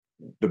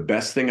The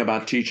best thing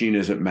about teaching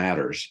is it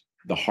matters.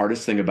 The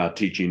hardest thing about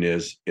teaching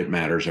is it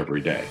matters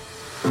every day.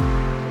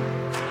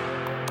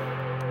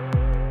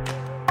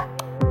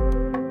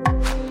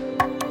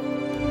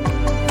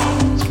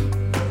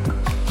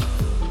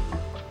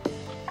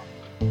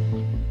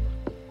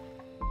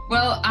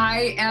 Well,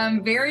 I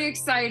am very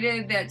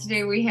excited that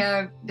today we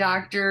have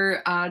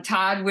Dr.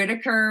 Todd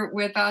Whitaker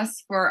with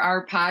us for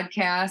our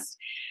podcast.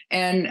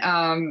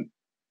 And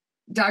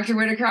Dr.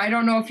 Whitaker, I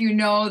don't know if you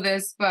know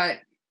this, but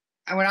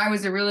when I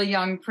was a really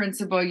young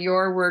principal,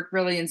 your work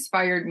really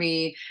inspired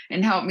me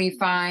and helped me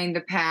find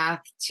the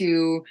path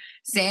to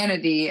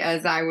sanity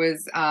as I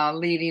was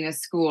leading a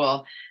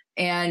school.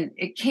 And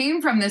it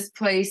came from this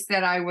place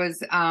that I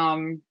was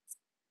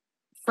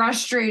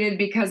frustrated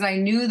because I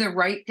knew the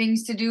right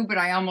things to do, but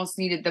I almost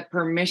needed the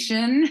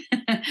permission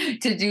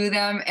to do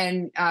them.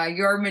 And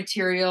your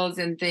materials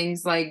and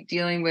things like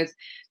dealing with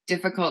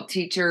difficult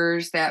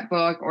teachers, that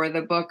book, or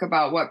the book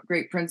about what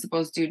great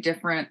principals do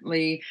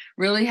differently,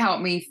 really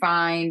helped me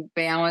find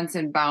balance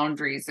and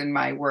boundaries in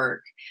my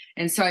work.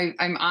 And so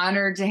I'm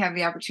honored to have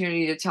the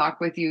opportunity to talk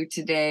with you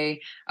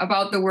today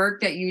about the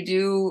work that you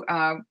do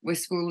with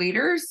school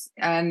leaders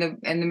and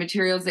the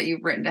materials that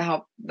you've written to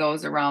help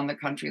those around the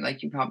country,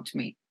 like you've helped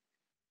me.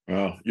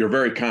 Well, you're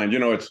very kind. You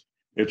know,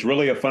 it's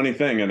really a funny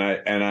thing, and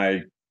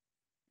I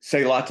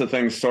say lots of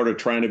things sort of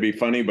trying to be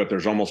funny, but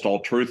there's almost all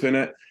truth in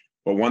it.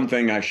 But one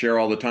thing I share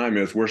all the time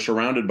is we're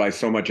surrounded by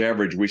so much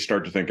average, we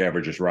start to think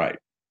average is right.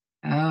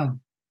 Oh,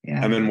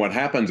 yeah. And then what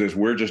happens is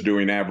we're just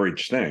doing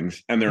average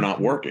things and they're not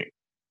working,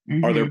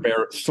 or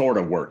they're sort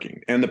of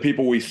working. And the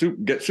people we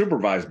get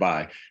supervised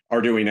by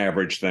are doing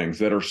average things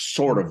that are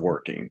sort of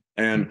working.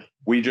 And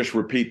we just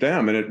repeat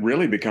them. And it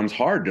really becomes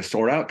hard to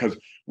sort out because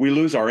we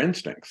lose our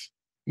instincts.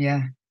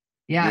 Yeah.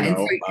 Yeah. You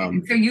know,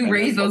 and so you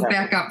raise those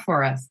back up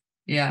for us.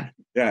 Yeah.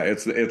 Yeah.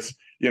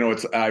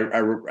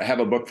 I have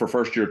a book for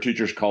first year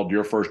teachers called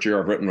Your First Year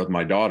I've written with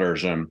my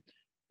daughters. And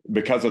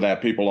because of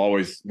that, people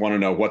always want to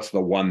know what's the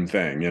one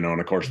thing, and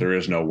of course there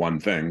is no one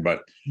thing,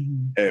 but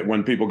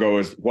when people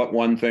go, what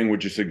one thing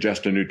would you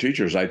suggest to new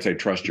teachers? I'd say,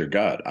 trust your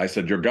gut. I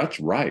said, your gut's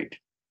right.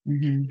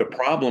 The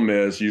problem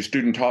is you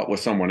student taught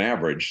with someone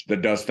average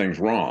that does things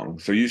wrong.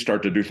 So you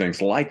start to do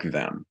things like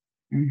them.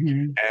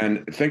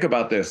 And think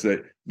about this,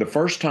 that the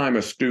first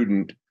time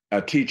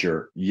a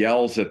teacher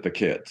yells at the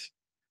kids,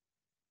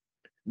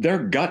 their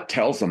gut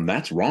tells them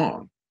that's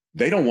wrong.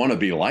 They don't want to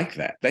be like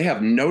that. They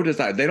have no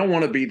desire. They don't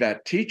want to be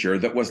that teacher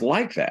that was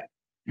like that.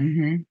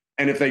 And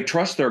if they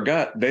trust their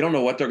gut, they don't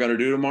know what they're going to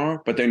do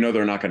tomorrow, but they know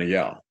they're not going to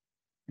yell.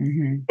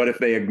 But if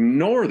they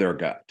ignore their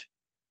gut,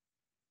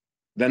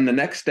 then the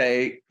next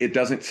day, it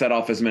doesn't set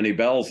off as many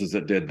bells as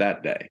it did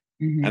that day.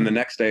 And the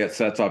next day, it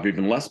sets off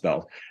even less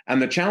bells. And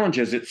the challenge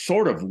is it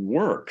sort of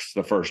works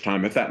the first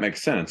time, if that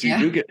makes sense. You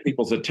do get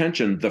people's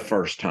attention the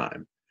first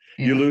time.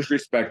 You lose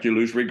respect, you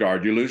lose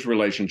regard, you lose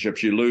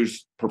relationships, you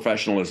lose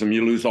professionalism,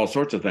 you lose all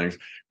sorts of things,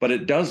 but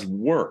it does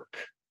work.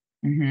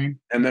 And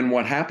then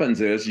what happens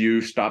is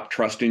you stop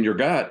trusting your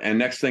gut. And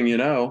next thing you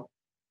know,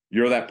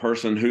 you're that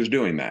person who's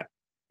doing that.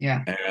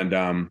 Yeah.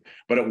 And,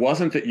 but it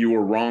wasn't that you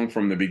were wrong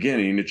from the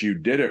beginning, that you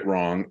did it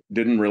wrong,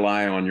 didn't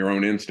rely on your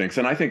own instincts.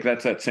 And I think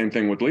that's that same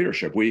thing with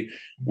leadership. We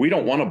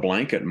don't want to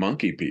blanket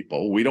monkey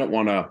people. We don't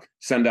want to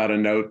send out a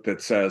note that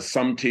says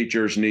we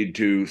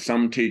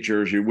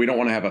don't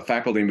want to have a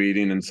faculty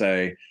meeting and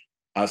say,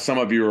 some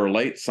of you are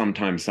late,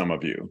 sometimes some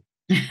of you,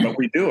 but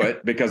we do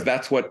it because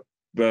that's what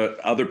the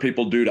other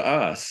people do to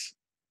us.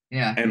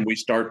 Yeah. And we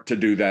start to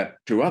do that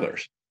to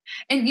others.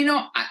 And,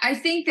 I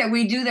think that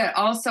we do that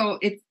also.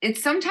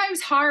 It's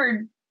sometimes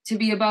hard to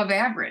be above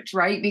average,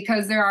 right?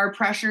 Because there are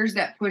pressures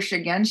that push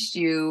against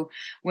you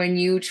when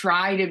you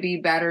try to be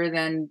better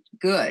than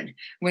good,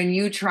 when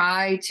you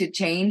try to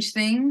change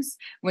things,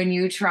 when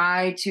you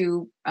try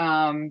to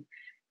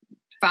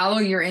follow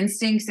your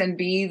instincts and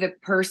be the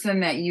person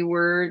that you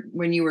were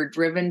when you were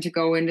driven to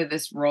go into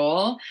this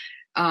role.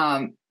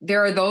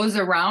 There are those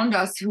around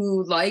us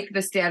who like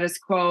the status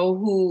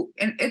quo,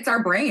 and it's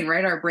our brain,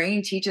 right? Our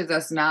brain teaches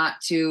us not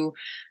to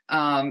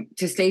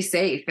stay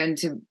safe, and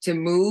to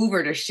move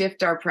or to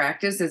shift our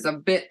practice is a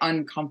bit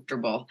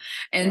uncomfortable.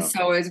 And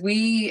so as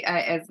we,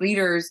 as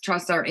leaders,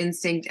 trust our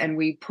instinct and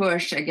we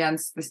push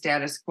against the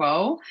status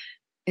quo,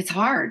 it's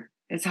hard.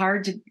 It's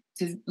hard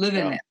to live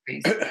in that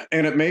space.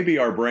 And it may be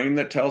our brain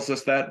that tells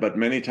us that, but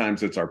many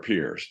times it's our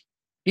peers.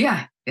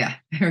 Yeah. There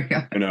we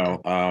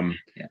go.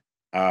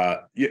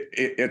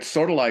 It's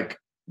sort of like,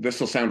 this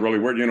will sound really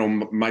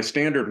weird. My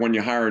standard when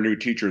you hire a new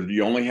teacher,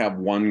 you only have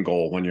one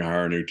goal when you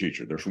hire a new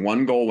teacher. There's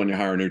one goal when you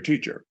hire a new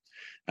teacher,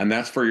 and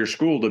that's for your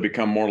school to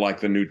become more like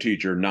the new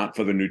teacher, not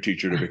for the new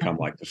teacher to become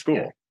like the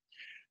school.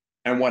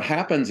 And what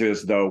happens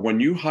is, though, when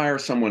you hire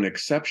someone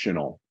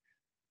exceptional,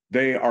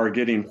 they are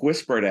getting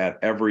whispered at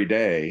every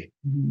day,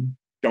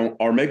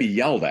 or maybe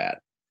yelled at,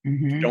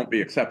 don't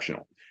be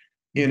exceptional.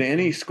 In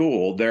any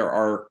school, there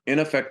are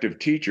ineffective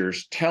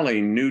teachers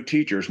telling new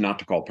teachers not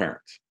to call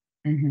parents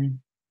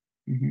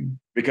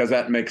because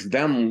that makes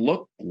them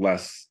look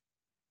less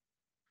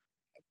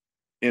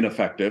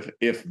ineffective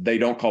if they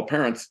don't call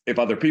parents, if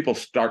other people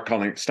stop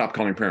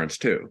calling parents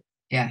too.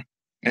 Yeah.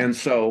 And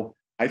so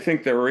I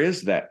think there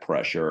is that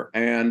pressure,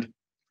 and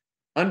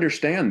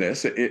understand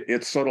this.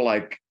 It's sort of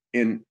like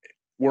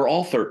we're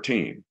all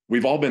 13.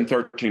 We've all been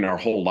 13 our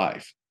whole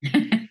life.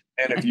 And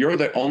if you're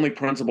the only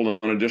principal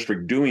in a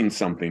district doing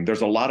something,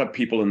 there's a lot of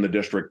people in the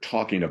district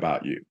talking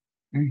about you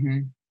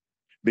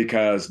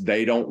because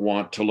they don't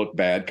want to look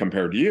bad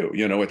compared to you.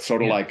 It's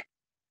sort of like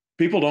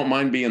people don't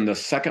mind being the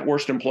second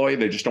worst employee.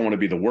 They just don't want to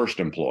be the worst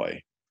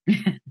employee.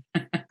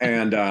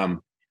 And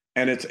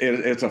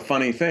it's a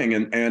funny thing.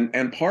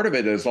 And part of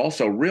it is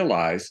also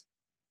realize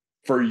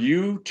for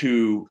you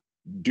to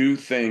do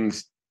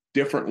things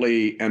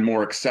differently and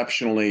more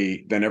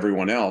exceptionally than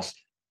everyone else,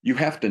 you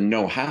have to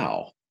know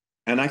how.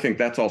 And I think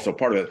that's also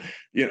part of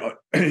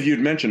it. You'd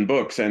mentioned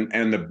books, and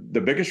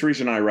the biggest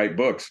reason I write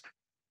books,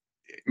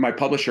 my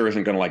publisher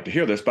isn't going to like to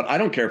hear this, but I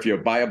don't care if you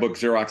buy a book,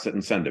 Xerox it,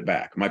 and send it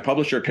back. My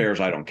publisher cares.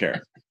 I don't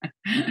care.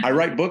 I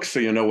write books so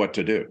you know what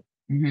to do.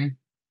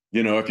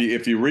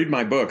 If you read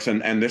my books,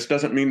 and this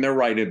doesn't mean they're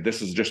right.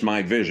 This is just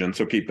my vision.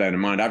 So keep that in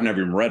mind. I've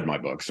never even read my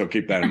books, so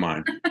keep that in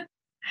mind.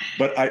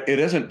 But it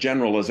isn't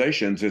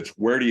generalizations. It's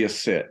where do you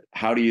sit?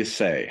 How do you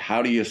say?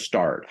 How do you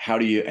start? How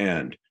do you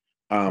end?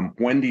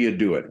 When do you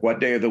do it? What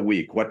day of the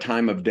week? What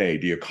time of day?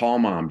 Do you call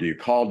mom? Do you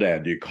call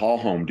dad? Do you call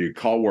home? Do you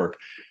call work?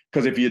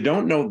 Because if you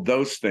don't know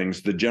those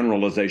things, the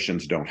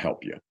generalizations don't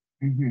help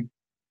you.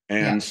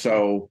 And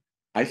so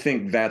I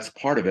think that's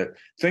part of it.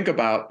 Think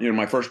about,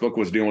 my first book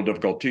was dealing with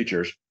difficult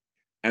teachers,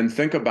 and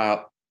think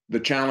about the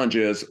challenge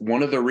is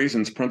one of the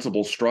reasons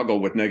principals struggle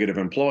with negative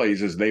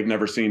employees is they've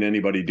never seen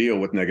anybody deal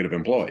with negative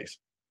employees.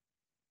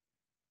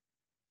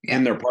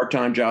 In their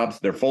part-time jobs,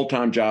 their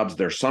full-time jobs,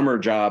 their summer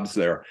jobs,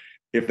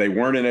 if they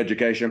weren't in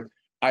education.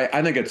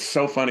 I think it's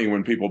so funny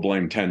when people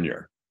blame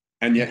tenure.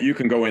 And yet you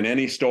can go in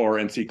any store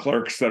and see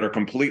clerks that are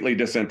completely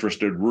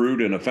disinterested,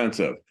 rude, and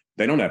offensive.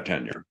 They don't have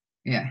tenure.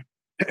 Yeah.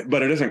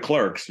 But it isn't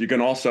clerks. You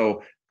can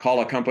also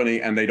call a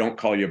company and they don't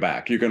call you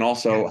back. You can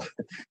also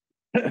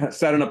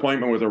set an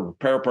appointment with a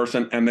repair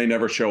person and they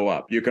never show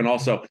up. You can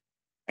also,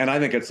 and I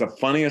think it's the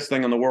funniest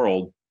thing in the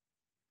world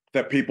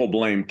that people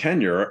blame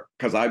tenure,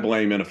 because I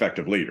blame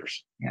ineffective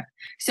leaders. Yeah.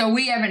 So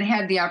we haven't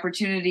had the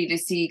opportunity to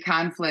see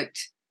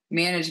conflict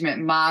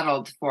management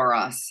modeled for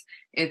us.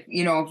 If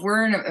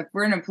we're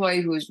an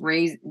employee who's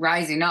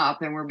rising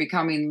up and we're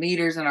becoming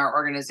leaders in our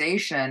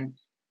organization,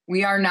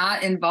 we are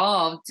not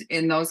involved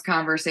in those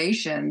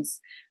conversations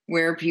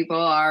where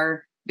people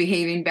are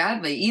behaving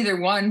badly. Either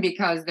one,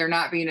 because they're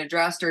not being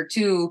addressed, or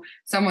two,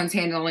 someone's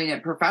handling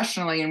it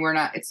professionally and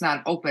it's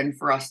not open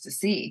for us to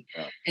see.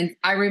 Yeah. And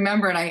I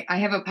remember, and I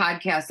have a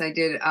podcast I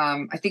did,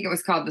 I think it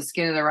was called The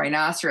Skin of the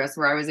Rhinoceros,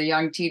 where I was a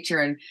young teacher,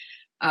 and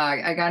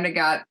I kind of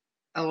got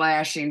a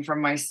lashing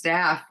from my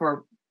staff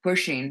for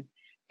pushing.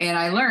 And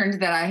I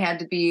learned that I had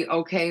to be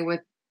okay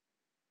with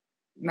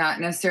not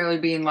necessarily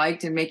being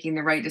liked and making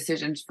the right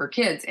decisions for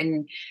kids.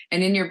 And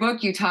in your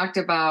book, you talked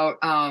about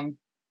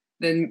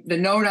the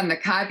note on the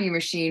copy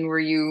machine where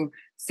you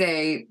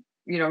say,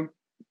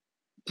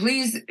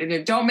 please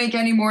don't make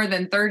any more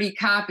than 30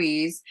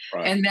 copies.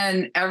 Right. And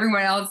then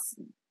everyone else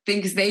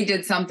thinks they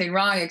did something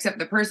wrong, except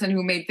the person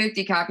who made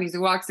 50 copies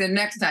who walks in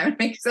next time and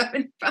makes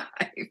 75.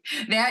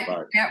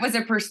 That was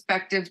a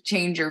perspective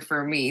changer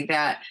for me,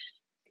 that,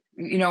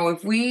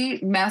 if we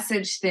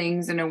message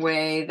things in a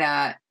way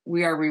that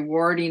we are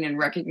rewarding and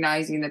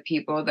recognizing the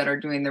people that are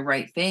doing the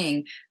right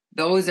thing,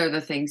 those are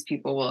the things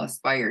people will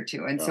aspire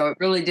to. And so it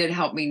really did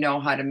help me know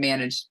how to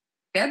manage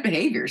bad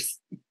behaviors.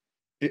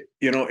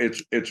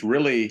 It's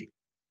really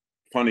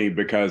funny,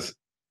 because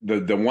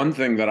the one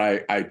thing that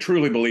I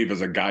truly believe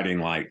is a guiding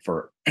light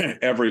for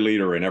every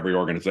leader in every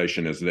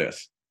organization is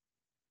this: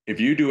 if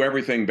you do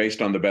everything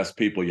based on the best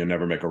people, you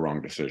never make a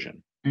wrong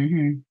decision.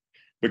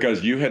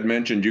 Because you had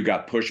mentioned you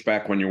got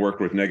pushback when you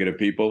worked with negative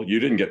people. You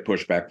didn't get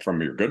pushback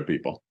from your good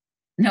people.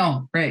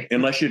 No, right.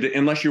 Unless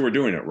you were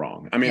doing it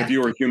wrong. I mean, if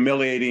you were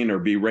humiliating or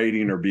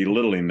berating or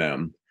belittling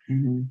them,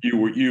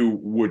 you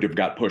would have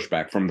got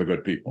pushback from the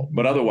good people.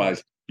 But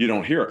otherwise, you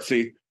don't hear it.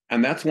 See,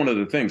 and that's one of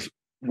the things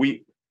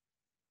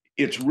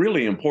it's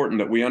really important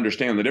that we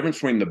understand the difference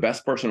between the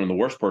best person and the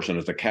worst person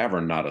is a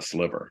cavern, not a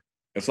sliver.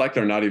 It's like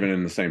they're not even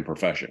in the same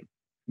profession.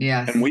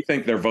 Yes. And we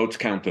think their votes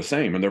count the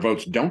same, and their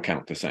votes don't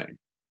count the same.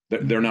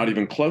 They're not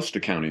even close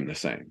to counting the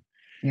same.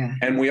 Yeah.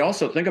 And we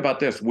also think about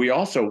this. We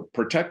also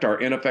protect our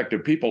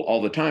ineffective people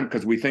all the time,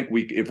 because we think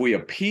if we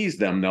appease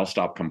them, they'll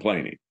stop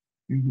complaining.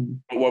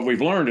 But what we've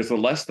learned is the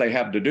less they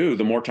have to do,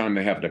 the more time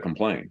they have to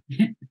complain.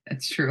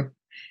 That's true.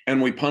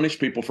 And we punish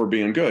people for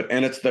being good.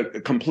 And it's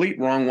the complete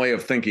wrong way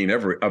of thinking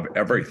of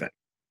everything.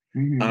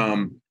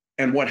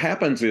 And what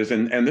happens is,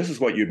 and this is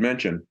what you'd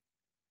mentioned,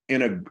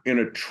 in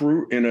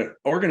an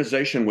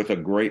organization with a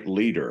great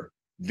leader,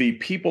 the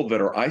people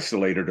that are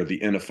isolated are the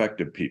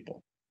ineffective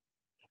people.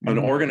 An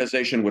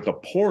organization with a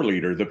poor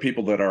leader, the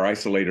people that are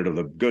isolated are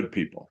the good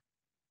people.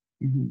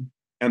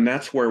 And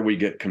that's where we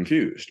get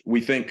confused.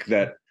 We think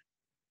that,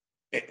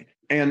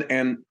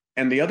 and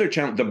the other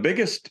challenge, the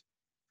biggest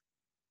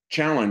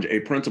challenge a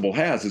principal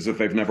has is if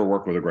they've never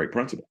worked with a great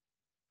principal.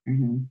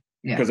 Mm-hmm.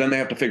 Yeah. Because then they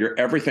have to figure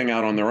everything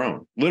out on their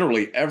own.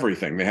 Literally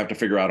everything they have to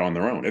figure out on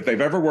their own. If they've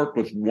ever worked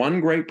with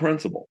one great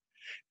principal,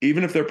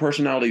 even if their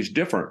personality is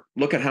different,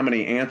 look at how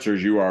many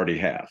answers you already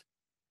have.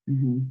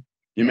 Mm-hmm.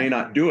 You may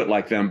not do it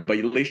like them, but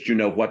at least you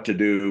know what to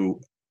do,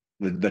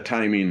 the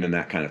timing and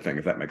that kind of thing,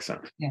 if that makes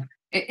sense. Yeah,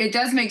 it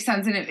does make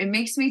sense. And it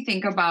makes me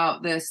think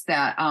about this,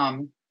 that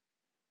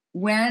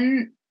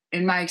when,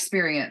 in my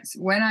experience,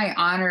 when I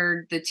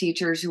honored the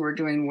teachers who were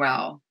doing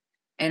well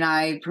and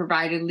I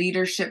provided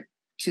leadership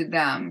to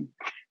them,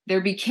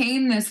 there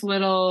became this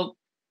little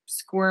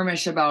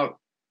skirmish about,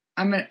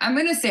 I'm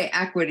gonna say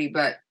equity,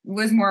 but it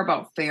was more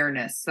about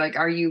fairness. Like,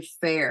 are you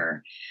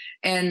fair?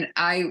 And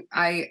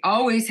I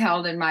always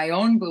held in my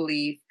own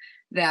belief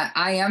that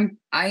I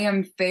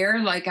am fair,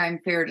 like I'm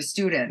fair to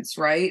students,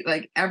 right?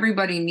 Like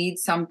everybody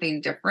needs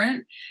something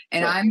different.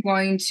 And Sure. I'm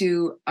going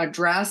to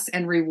address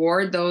and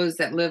reward those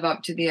that live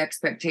up to the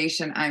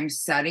expectation I'm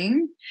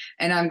setting.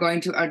 And I'm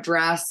going to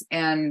address,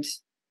 and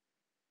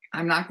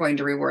I'm not going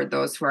to reward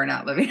those who are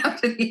not living up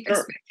to the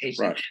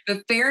expectation. Right.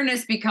 The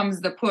fairness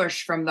becomes the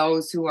push from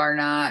those who are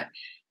not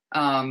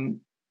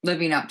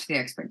living up to the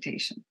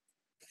expectation.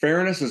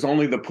 Fairness is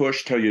only the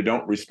push till you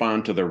don't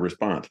respond to their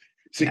response.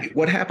 See,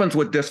 what happens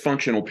with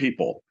dysfunctional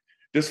people?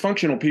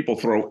 Dysfunctional people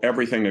throw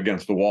everything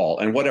against the wall,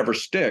 and whatever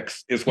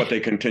sticks is what they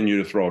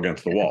continue to throw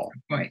against the wall.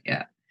 Right.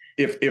 Yeah.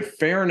 If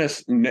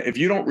fairness, if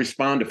you don't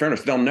respond to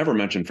fairness, they'll never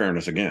mention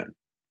fairness again.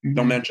 Mm-hmm.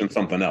 They'll mention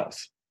something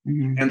else.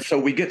 Mm-hmm. And so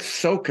we get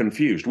so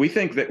confused. We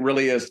think that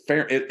really is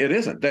fair. It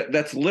isn't.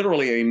 That's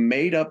literally a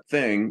made up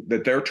thing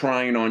that they're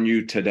trying on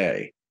you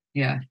today.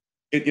 Yeah.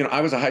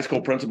 I was a high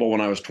school principal when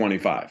I was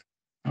 25.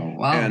 Oh,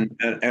 wow.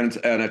 And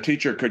a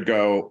teacher could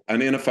go,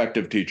 an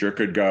ineffective teacher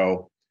could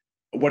go,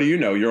 what do you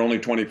know? You're only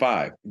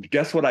 25.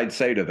 Guess what I'd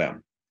say to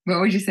them?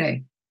 What would you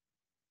say?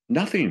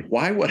 Nothing.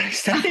 Why would I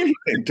say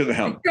anything to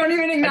them? You don't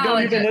even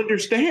acknowledge I don't even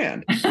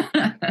understand.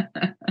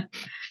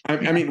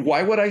 I mean,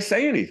 why would I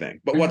say anything?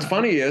 But what's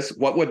funny is,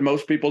 what would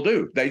most people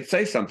do? They'd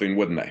say something,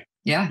 wouldn't they?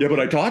 Yeah. Yeah, but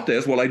I taught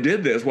this. Well, I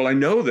did this. Well, I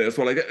know this.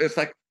 Well, it's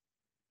like,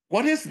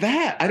 what is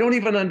that? I don't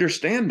even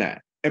understand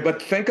that.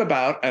 But think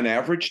about an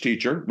average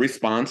teacher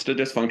responds to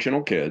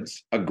dysfunctional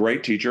kids. A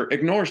great teacher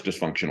ignores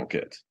dysfunctional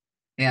kids.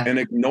 Yeah. And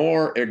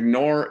ignore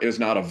is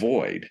not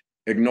avoid.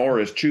 Ignore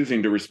is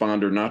choosing to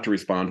respond or not to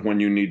respond when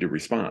you need to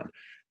respond.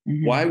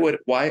 Mm-hmm.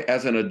 Why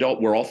as an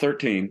adult, we're all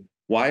 13.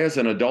 Why as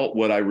an adult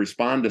would I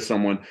respond to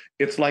someone?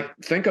 It's like,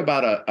 think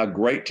about a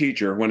great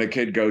teacher when a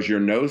kid goes, your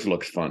nose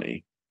looks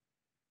funny.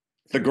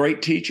 The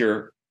great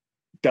teacher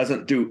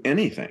doesn't do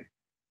anything.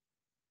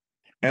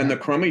 And the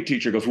crummy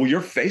teacher goes, well, your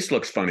face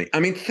looks funny.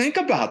 I mean, think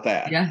about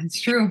that. Yeah, it's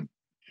true.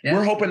 Yeah.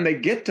 We're hoping they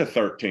get to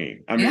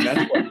 13. I mean,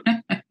 that's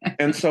what,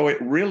 and so it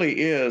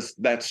really is,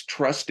 that's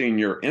trusting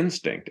your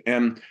instinct.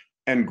 And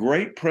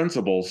great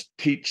principals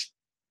treat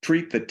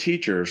the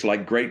teachers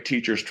like great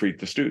teachers treat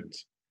the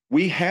students.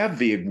 We have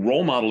the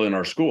role model in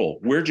our school.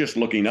 We're just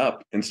looking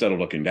up instead of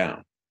looking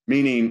down.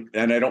 Meaning,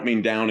 and I don't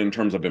mean down in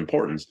terms of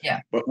importance,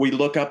 but we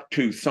look up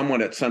to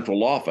someone at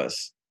central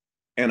office.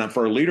 And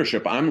for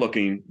leadership, I'm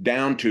looking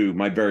down to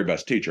my very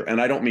best teacher. And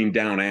I don't mean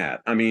down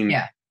at. I mean,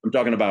 I'm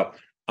talking about,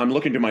 I'm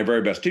looking to my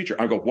very best teacher.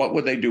 I go, what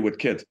would they do with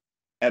kids?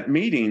 At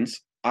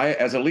meetings,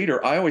 as a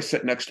leader, I always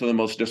sit next to the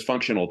most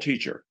dysfunctional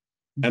teacher.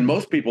 Mm-hmm. And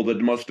most people, the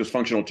most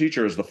dysfunctional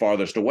teacher is the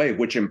farthest away,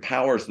 which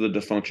empowers the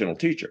dysfunctional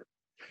teacher.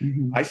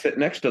 Mm-hmm. I sit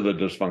next to the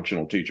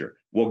dysfunctional teacher.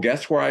 Well,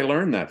 guess where I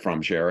learned that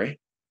from, Sherry?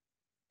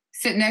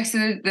 Sit next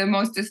to the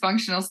most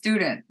dysfunctional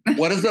student.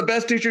 What does the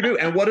best teacher do?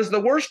 And what does the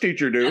worst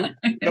teacher do?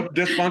 The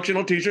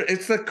dysfunctional teacher.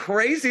 It's the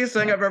craziest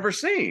thing I've ever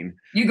seen.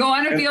 You go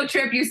on a field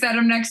trip, you set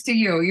them next to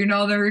you. You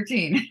know the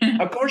routine.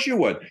 Of course you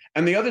would.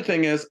 And the other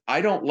thing is, I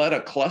don't let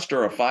a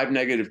cluster of 5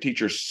 negative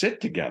teachers sit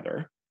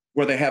together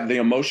where they have the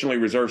emotionally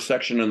reserved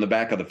section in the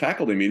back of the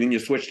faculty meeting. You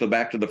switch the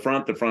back to the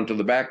front to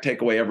the back,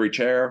 take away every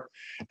chair.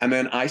 And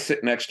then I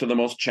sit next to the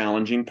most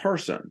challenging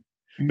person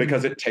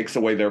because it takes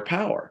away their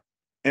power.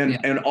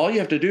 And all you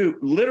have to do,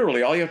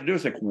 literally all you have to do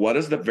is think, what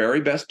does the very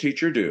best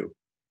teacher do?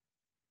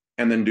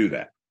 And then do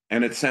that.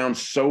 And it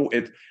sounds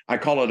I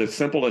call it as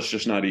simple as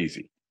just not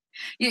easy.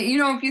 Yeah,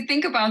 if you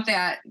think about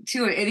that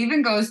too, it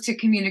even goes to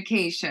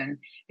communication.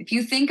 If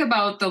you think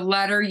about the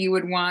letter you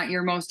would want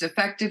your most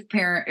effective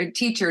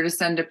teacher to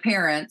send to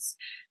parents,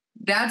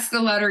 that's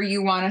the letter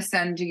you want to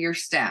send to your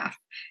staff.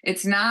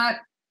 It's not,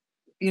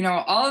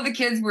 all of the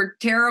kids were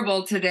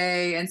terrible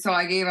today, and so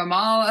I gave them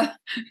all a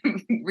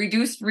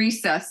reduced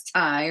recess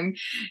time.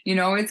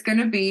 It's going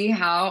to be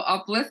how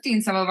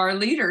uplifting some of our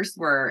leaders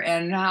were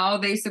and how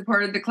they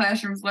supported the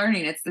classroom's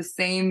learning. It's the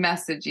same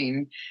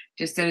messaging,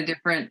 just in a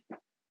different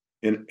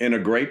in a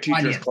great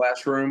teacher's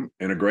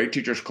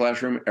audience.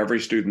 classroom,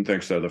 every student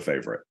thinks they're the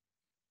favorite.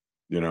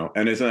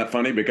 And isn't that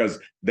funny? Because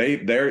they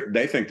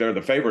think they're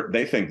the favorite.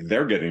 They think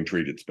they're getting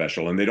treated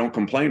special, and they don't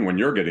complain when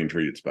you're getting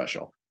treated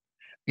special.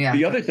 Yeah.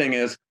 The other thing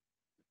is,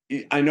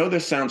 I know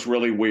this sounds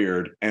really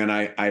weird, and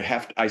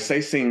I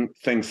say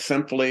things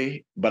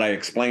simply, but I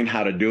explain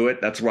how to do it.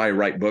 That's why I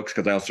write books,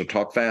 because I also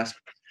talk fast.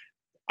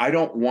 I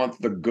don't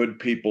want the good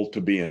people to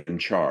be in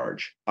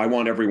charge. I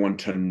want everyone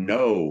to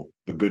know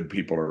the good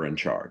people are in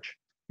charge.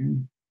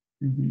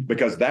 Mm-hmm.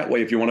 Because that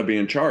way, if you want to be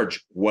in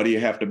charge, what do you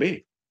have to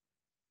be?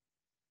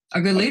 A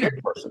good leader.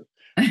 Good person.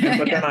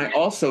 But then I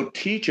also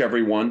teach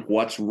everyone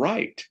what's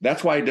right.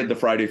 That's why I did the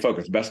Friday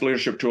Focus, best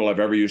leadership tool I've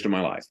ever used in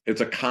my life.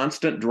 It's a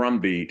constant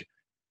drumbeat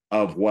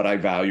of what I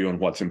value and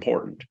what's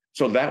important.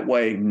 So that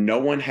way, no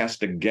one has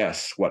to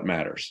guess what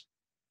matters.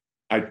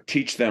 I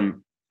teach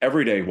them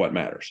every day what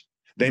matters.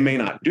 They may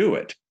not do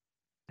it,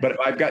 but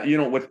I've got,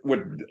 with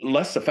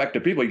less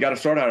effective people, you got to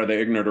start out of the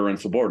ignorant or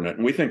insubordinate.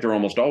 And we think they're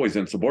almost always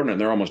insubordinate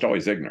and they're almost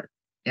always ignorant.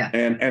 Yeah.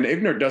 And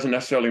ignorant doesn't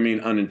necessarily mean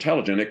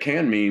unintelligent. It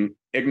can mean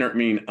ignorant,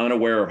 mean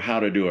unaware of how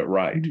to do it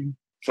right. Mm-hmm.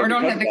 So or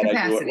don't have the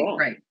capacity.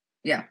 Right.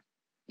 Yeah.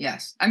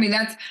 Yes. I mean,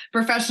 that's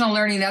professional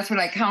learning. That's what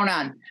I count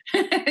on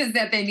is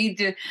that they need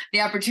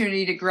the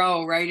opportunity to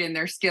grow right in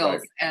their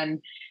skills. Right.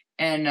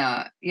 And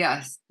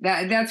yes,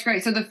 that's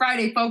great. So the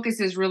Friday Focus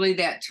is really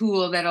that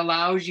tool that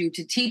allows you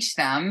to teach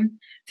them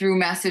through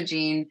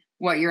messaging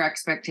what your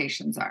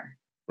expectations are.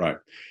 Right.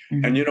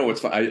 Mm-hmm. And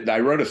it's I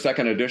wrote a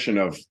second edition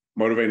of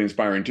Motivating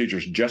Inspiring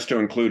Teachers just to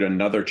include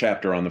another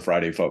chapter on the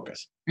Friday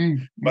Focus.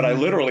 Mm-hmm. But I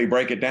literally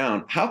break it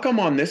down. How come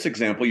on this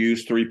example you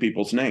used 3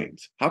 people's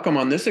names? How come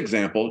on this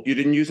example you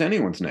didn't use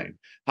anyone's name?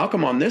 How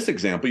come on this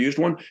example you used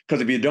one?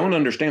 Because if you don't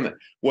understand that,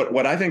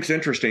 what I think is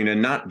interesting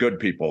and not good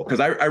people, because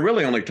I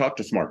really only talk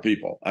to smart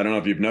people. I don't know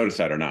if you've noticed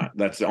that or not.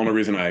 That's the only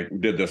reason I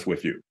did this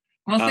with you.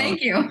 Well,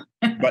 thank you.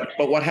 but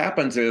what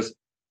happens is,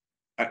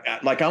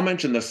 like I'll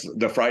mention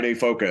the Friday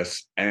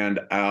Focus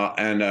and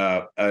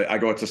I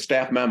go, it's a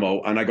staff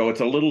memo, and I go, it's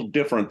a little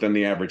different than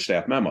the average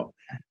staff memo.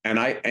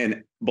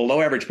 And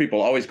below average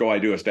people always go, I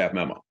do a staff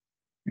memo.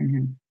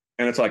 Mm-hmm.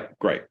 And it's like,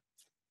 great.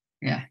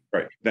 Yeah.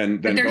 Great.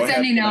 Then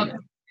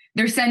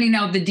they're sending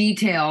out the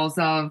details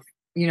of,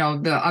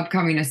 the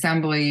upcoming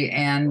assembly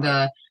and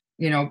the,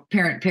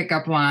 parent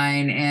pickup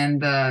line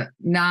and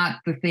not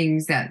the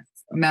things that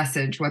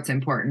message what's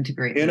important to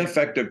grade.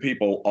 Ineffective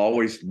people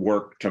always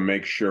work to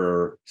make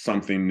sure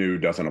something new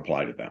doesn't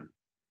apply to them.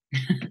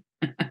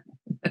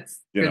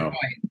 That's a good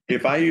point.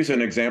 If I use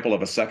an example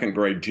of a second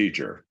grade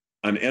teacher,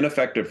 an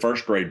ineffective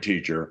first grade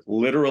teacher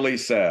literally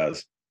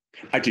says,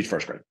 I teach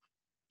first grade.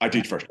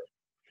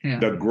 Yeah.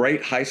 The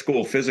great high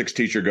school physics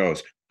teacher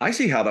goes, I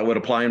see how that would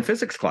apply in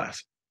physics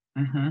class.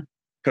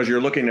 Because you're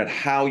looking at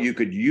how you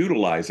could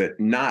utilize it,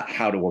 not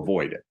how to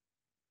avoid it.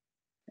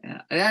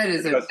 Yeah, that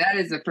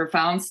is a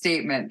profound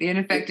statement. The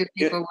ineffective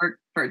people work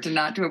for it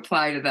not to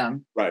apply to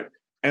them. Right.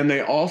 And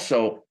they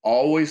also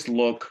always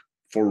look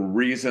for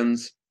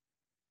reasons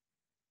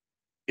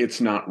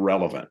it's not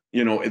relevant.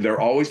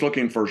 They're always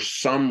looking for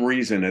some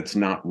reason it's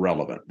not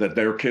relevant, that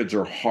their kids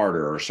are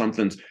harder or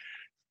something's.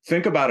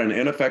 Think about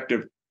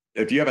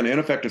if you have an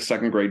ineffective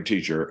second grade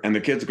teacher and the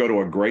kids go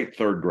to a great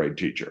third grade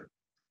teacher,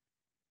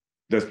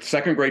 the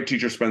second grade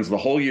teacher spends the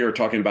whole year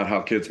talking about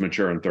how kids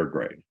mature in third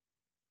grade.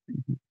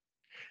 Mm-hmm.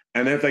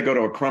 And then if they go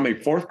to a crummy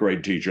fourth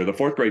grade teacher, the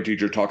fourth grade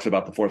teacher talks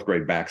about the fourth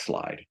grade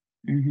backslide.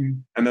 Mm-hmm.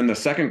 And then the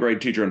second grade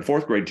teacher and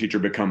fourth grade teacher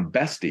become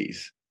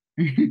besties.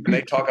 And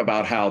they talk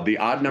about how the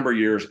odd number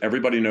years,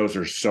 everybody knows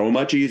are so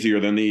much easier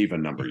than the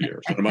even number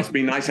years. And it must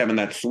be nice having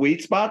that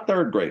sweet spot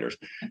third graders.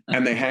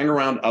 And they hang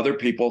around other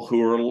people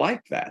who are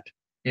like that.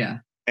 Yeah.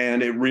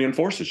 And it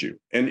reinforces you.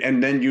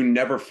 And then you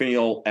never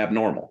feel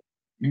abnormal.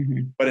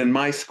 Mm-hmm. But in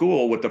my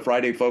school with the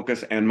Friday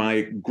Focus and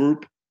my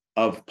group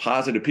of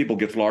positive people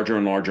gets larger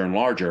and larger and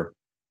larger,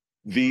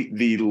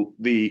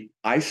 the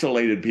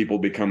isolated people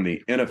become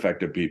the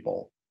ineffective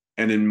people.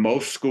 And in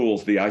most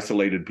schools, the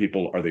isolated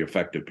people are the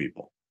effective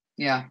people.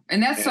 Yeah.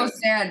 And that's so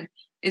sad.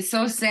 It's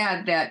so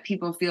sad that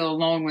people feel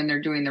alone when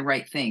they're doing the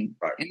right thing,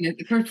 right.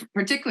 And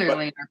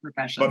particularly in our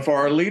profession. But for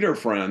our leader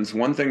friends,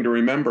 one thing to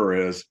remember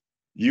is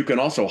you can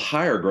also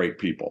hire great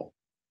people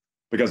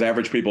because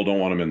average people don't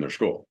want them in their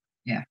school.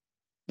 Yeah.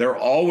 They're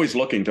always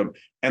looking to,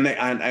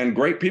 and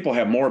great people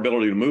have more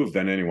ability to move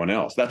than anyone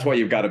else. That's why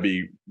you've got to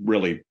be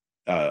really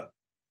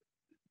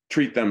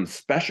treat them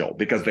special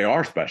because they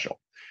are special.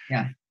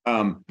 Yeah.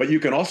 But you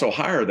can also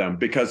hire them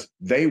because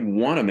they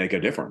want to make a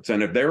difference.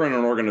 And if they're in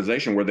an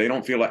organization where they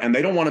don't feel like, and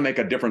they don't want to make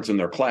a difference in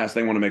their class,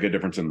 they want to make a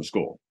difference in the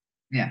school.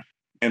 Yeah.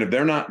 And if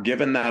they're not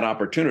given that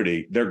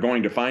opportunity, they're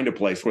going to find a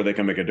place where they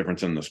can make a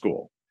difference in the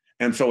school.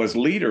 And so as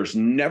leaders,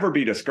 never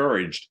be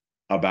discouraged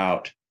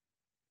about,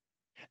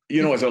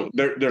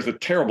 there's a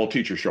terrible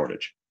teacher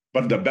shortage,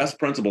 but the best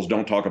principals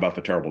don't talk about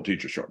the terrible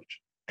teacher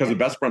shortage because the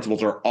best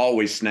principals are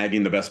always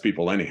snagging the best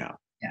people anyhow.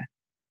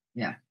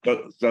 Yeah.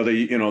 So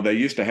they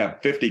used to have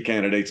 50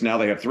 candidates. Now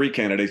they have 3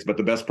 candidates, but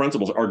the best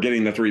principals are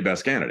getting the 3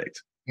 best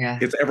candidates. Yeah.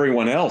 It's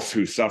everyone else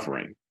who's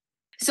suffering.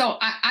 So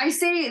I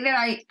say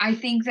that I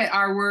think that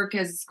our work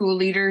as school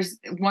leaders,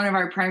 one of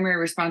our primary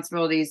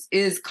responsibilities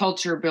is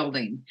culture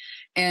building.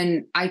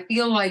 And I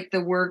feel like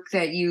the work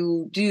that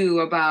you do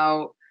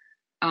about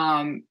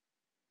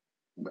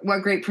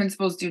what great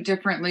principals do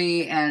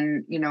differently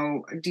and,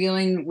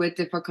 dealing with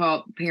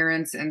difficult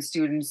parents and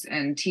students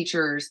and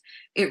teachers,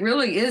 it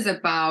really is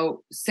about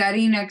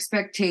setting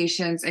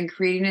expectations and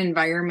creating an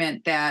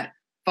environment that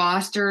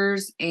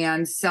fosters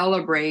and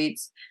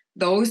celebrates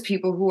those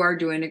people who are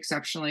doing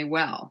exceptionally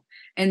well.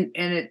 And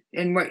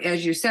what,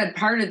 as you said,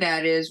 part of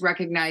that is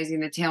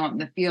recognizing the talent in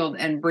the field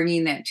and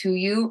bringing that to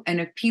you.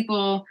 And if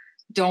people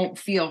don't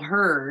feel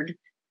heard,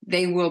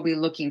 they will be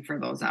looking for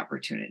those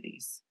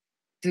opportunities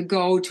to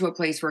go to a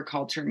place where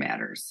culture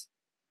matters.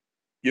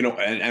 You know,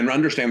 and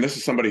understand this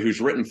is somebody who's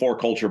written 4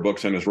 culture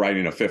books and is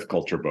writing a 5th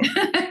culture book.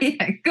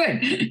 Yeah,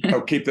 good.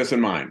 So keep this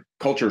in mind.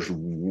 Culture's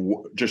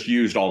just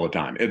used all the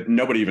time.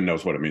 Nobody even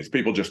knows what it means.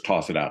 People just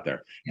toss it out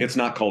there. Yeah. It's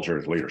not culture,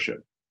 it's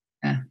leadership.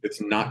 Yeah. It's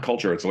not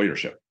culture, it's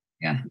leadership.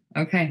 Yeah.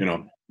 Okay. You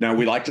know, now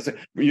we like to say,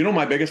 you know,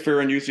 my biggest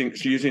fear in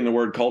using the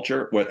word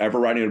culture,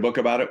 whatever writing a book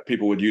about it,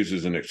 people would use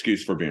as an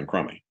excuse for being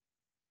crummy.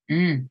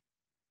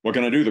 What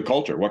can I do? The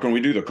culture. What can we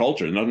do? The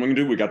culture. Nothing we can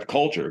do. We got the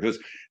culture. Because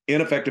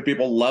ineffective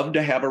people love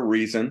to have a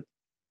reason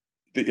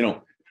that, you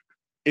know,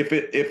 if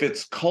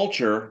it's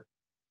culture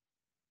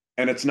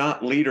and it's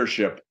not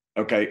leadership.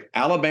 Okay.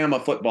 Alabama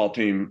football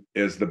team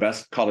is the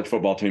best college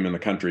football team in the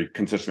country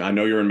consistently. I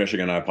know you're in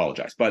Michigan. I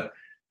apologize. But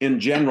in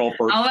general,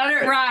 I'll let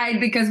it ride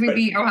because we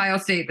beat Ohio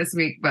State this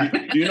week. But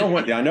do you know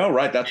what? Yeah, I know,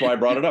 right? That's why I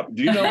brought it up.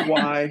 Do you know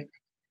why?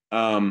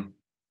 Do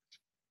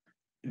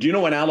you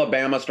know when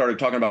Alabama started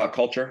talking about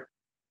culture?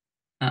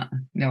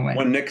 No way.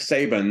 When Nick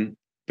Saban,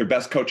 the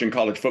best coach in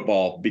college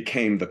football,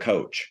 became the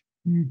coach.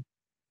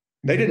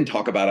 They didn't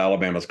talk about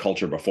Alabama's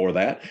culture before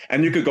that.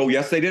 And you could go,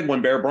 yes, they did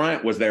when Bear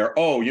Bryant was there.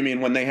 Oh, you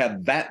mean when they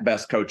had that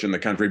best coach in the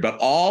country, but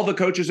all the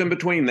coaches in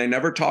between, they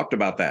never talked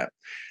about that.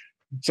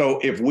 So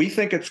if we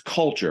think it's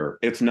culture,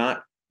 it's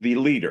not the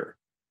leader.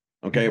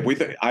 Okay. If we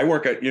think, I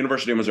work at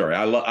University of Missouri.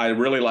 I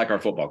really like our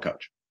football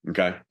coach.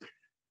 Okay.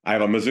 I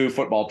have a Mizzou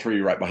football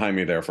tree right behind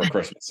me there for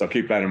Christmas. So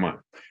keep that in mind.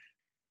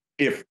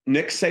 If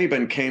Nick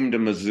Saban came to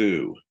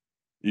Mizzou,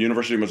 the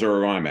University of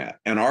Missouri where I'm at,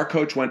 and our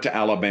coach went to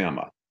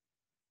Alabama,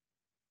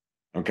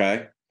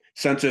 okay,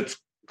 since it's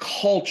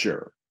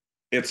culture,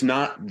 it's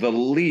not the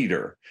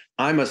leader.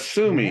 I'm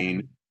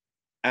assuming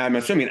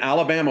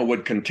Alabama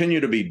would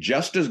continue to be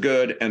just as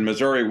good and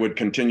Missouri would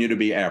continue to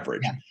be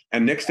average. Yeah.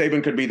 And Nick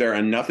Saban could be there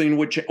and nothing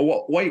would change.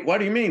 Wait, what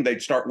do you mean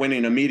they'd start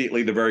winning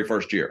immediately the very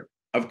first year?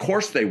 Of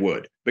course they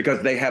would,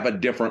 because they have a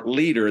different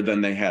leader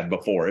than they had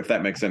before, if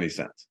that makes any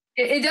sense.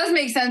 It does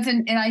make sense.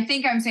 And I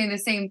think I'm saying the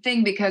same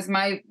thing because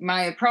my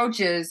approach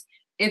is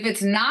if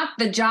it's not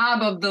the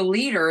job of the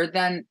leader,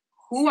 then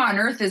who on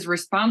earth is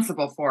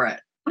responsible for it?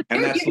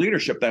 And that's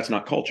leadership. That's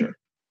not culture.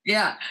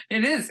 Yeah,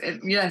 it is.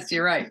 Yes,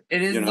 you're right.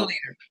 It is the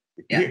leader.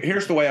 Yeah.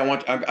 Here's the way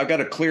I've got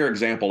a clear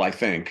example, I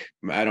think.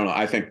 I don't know.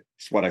 I think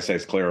what I say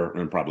is clear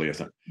and probably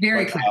isn't.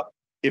 Very clear.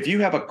 If you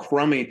have a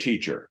crummy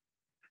teacher,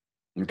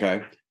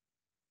 okay,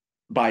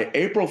 by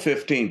April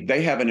 15th,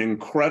 they have an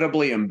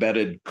incredibly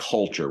embedded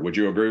culture. Would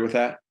you agree with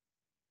that?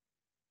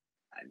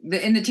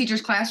 In the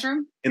teacher's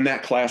classroom? In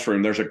that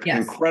classroom, there's an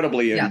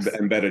incredibly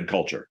embedded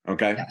culture,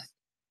 okay? Yes.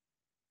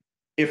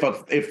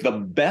 If the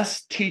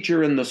best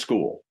teacher in the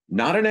school,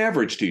 not an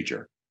average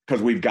teacher,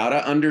 because we've got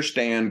to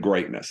understand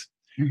greatness.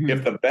 Mm-hmm.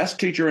 If the best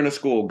teacher in a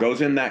school goes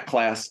in that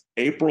class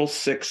April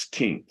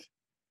 16th,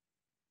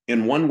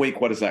 in 1 week,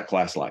 what is that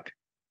class like?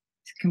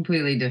 It's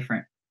completely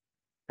different.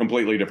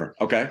 Completely different,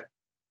 okay?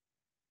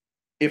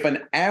 If an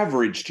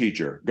average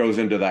teacher goes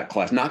into that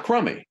class, not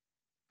crummy,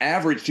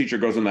 average teacher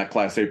goes in that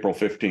class April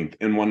 15th,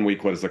 in 1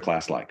 week, what is the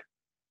class like?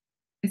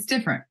 It's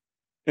different.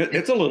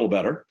 It's a little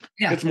better.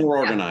 Yeah. It's more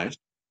organized.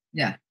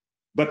 Yeah.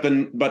 But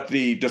the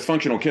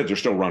dysfunctional kids are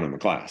still running the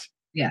class.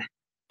 Yeah.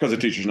 Because the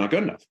teacher's not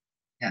good enough.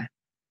 Yeah.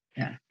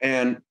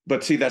 Yeah.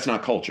 But see, that's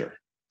not culture.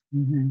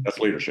 Mm-hmm. That's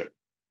leadership.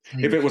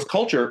 If it was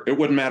culture, it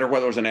wouldn't matter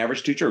whether it was an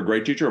average teacher, a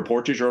great teacher, a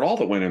poor teacher at all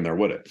that went in there,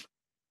 would it?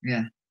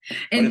 Yeah.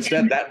 But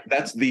instead,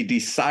 that's the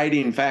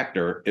deciding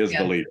factor is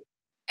the leader.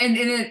 And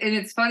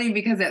it's funny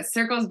because that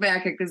circles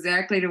back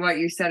exactly to what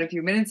you said a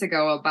few minutes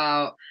ago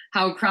about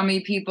how crummy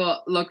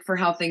people look for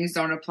how things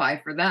don't apply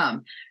for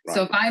them. Right.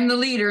 So if I'm the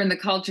leader and the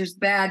culture's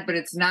bad, but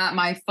it's not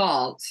my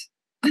fault,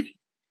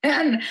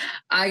 and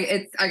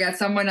I got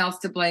someone else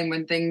to blame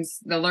when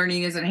the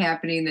learning isn't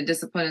happening, the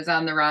discipline is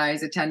on the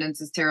rise,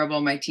 attendance is terrible,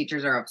 my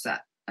teachers are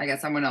upset. I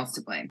got someone else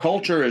to blame.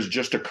 Culture is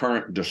just a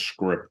current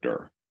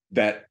descriptor.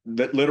 That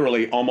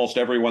literally almost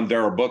everyone,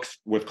 there are books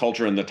with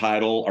culture in the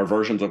title or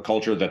versions of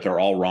culture that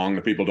they're all wrong.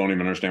 The people don't even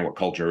understand what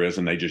culture is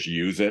and they just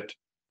use it.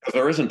 Because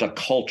there isn't a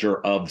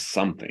culture of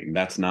something.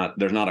 There's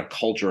not a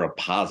culture of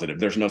positive.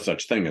 There's no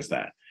such thing as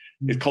that.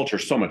 Mm-hmm. Culture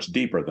is so much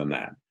deeper than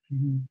that.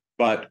 Mm-hmm.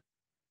 But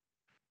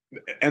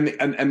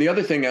and the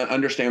other thing,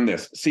 understand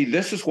this. See,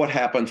 this is what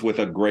happens with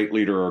a great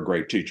leader or a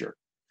great teacher.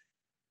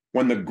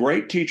 When the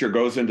great teacher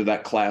goes into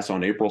that class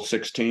on April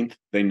 16th,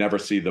 they never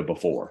see the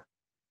before.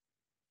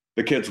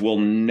 The kids will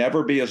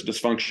never be as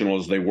dysfunctional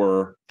as they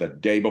were the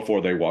day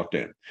before they walked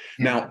in.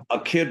 Yeah. Now,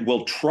 a kid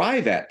will try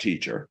that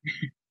teacher,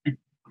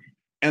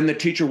 and the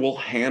teacher will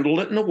handle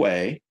it in a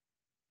way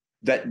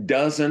that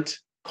doesn't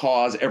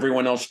cause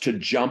everyone else to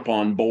jump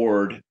on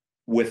board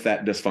with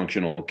that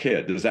dysfunctional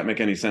kid. Does that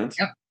make any sense?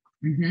 Yep.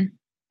 Mm-hmm.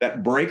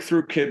 That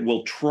breakthrough kid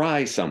will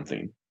try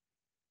something,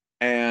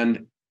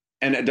 and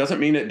And it doesn't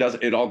mean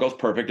it all goes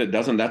perfect. It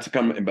doesn't.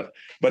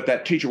 But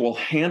that teacher will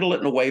handle it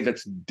in a way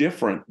that's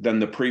different than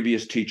the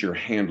previous teacher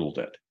handled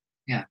it.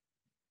 Yeah.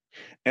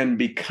 And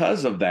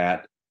because of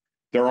that,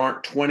 there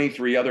aren't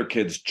 23 other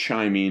kids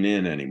chiming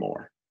in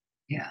anymore.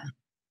 Yeah.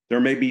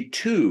 There may be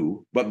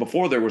 2, but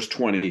before there was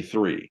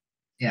 23.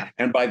 Yeah.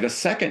 And by the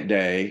second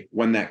day,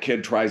 when that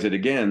kid tries it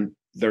again,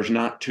 there's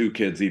not 2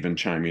 kids even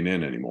chiming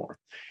in anymore.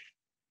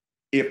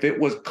 If it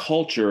was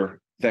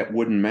culture, that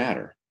wouldn't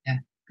matter. Yeah,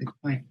 good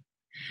point.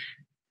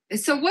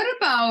 So what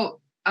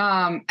about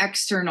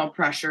external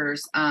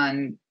pressures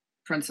on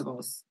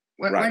principals?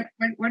 What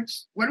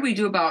do we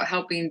do about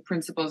helping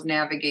principals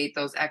navigate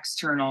those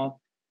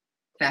external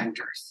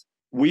factors?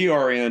 We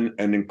are in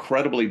an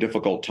incredibly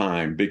difficult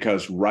time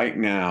because right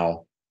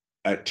now,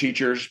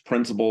 teachers,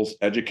 principals,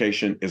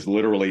 education is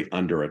literally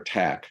under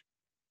attack.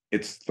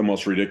 It's the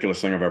most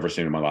ridiculous thing I've ever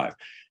seen in my life.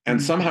 And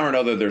somehow or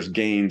another, there's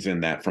gains in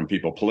that from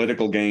people,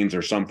 political gains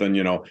or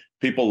something.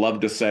 People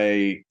love to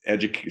say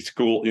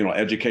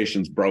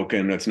education's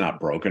broken. It's not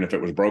broken. If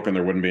it was broken,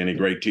 there wouldn't be any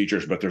great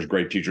teachers, but there's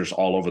great teachers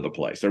all over the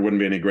place. There wouldn't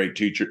be any great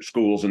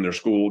schools in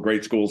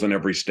great schools in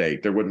every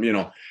state. There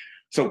wouldn't,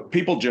 So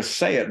people just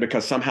say it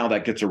because somehow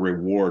that gets a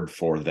reward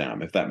for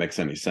them, if that makes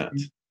any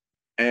sense.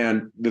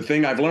 And the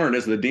thing I've learned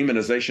is the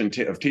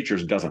demonization of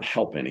teachers doesn't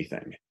help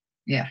anything.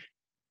 Yeah.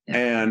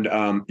 And,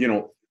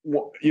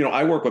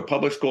 I work with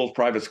public schools,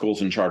 private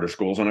schools, and charter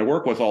schools, and I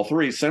work with all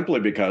 3 simply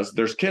because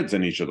there's kids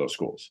in each of those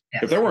schools.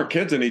 Yes. If there weren't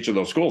kids in each of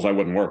those schools, I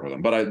wouldn't work with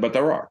them, but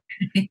there are.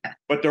 Yeah.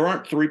 But there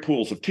aren't 3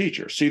 pools of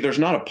teachers. See, there's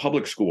not a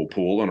public school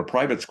pool and a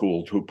private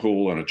school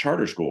pool and a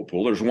charter school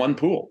pool. There's one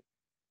pool,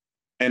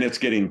 and it's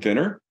getting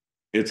thinner,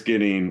 it's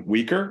getting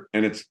weaker,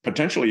 and it's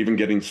potentially even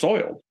getting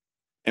soiled.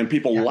 And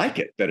people like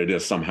it that it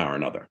is somehow or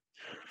another.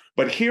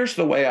 But here's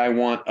the way I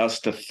want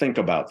us to think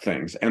about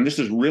things, and this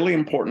is really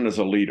important as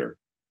a leader.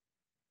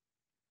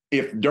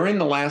 If during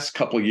the last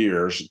couple of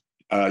years,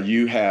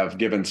 you have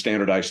given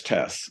standardized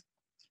tests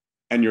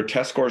and your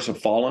test scores have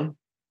fallen,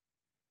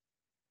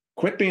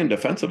 quit being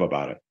defensive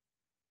about it.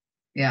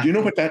 Yeah. Do you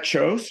know what that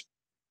shows?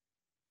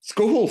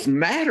 Schools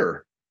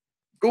matter.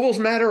 Schools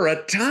matter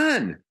a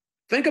ton.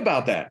 Think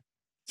about that.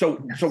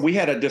 So we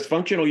had a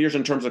dysfunctional years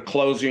in terms of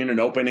closing and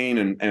opening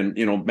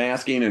and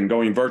masking and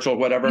going virtual,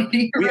 whatever.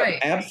 We have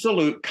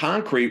absolute,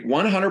 concrete,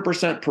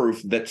 100%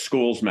 proof that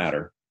schools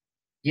matter.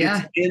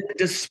 Yeah. It's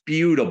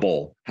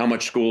indisputable how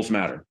much schools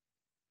matter.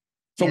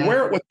 So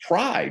wear it with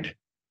pride.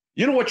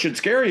 You know what should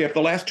scare you? If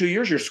the last 2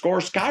 years your score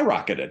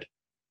skyrocketed.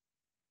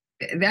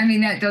 I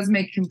mean, that does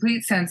make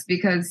complete sense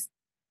because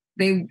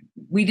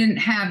we didn't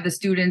have the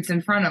students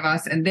in front of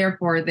us, and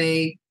therefore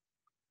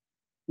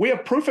we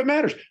have proof it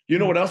matters. You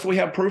know what else we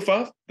have proof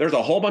of? There's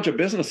a whole bunch of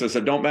businesses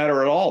that don't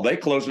matter at all. They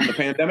closed in the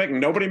pandemic and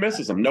nobody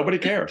misses them. Nobody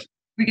cares.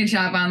 We can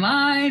shop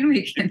online.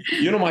 We can.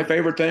 You know my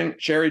favorite thing,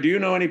 Sherry, do you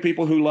know any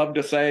people who love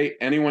to say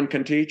anyone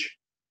can teach?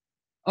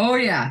 Oh,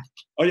 yeah.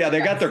 Oh, yeah.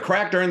 They got their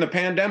crack during the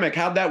pandemic.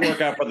 How'd that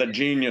work out for the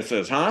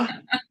geniuses, huh?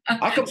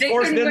 How come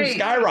scores didn't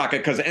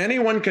skyrocket? Because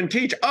anyone can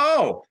teach.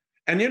 Oh,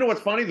 and you know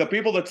what's funny? The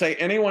people that say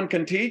anyone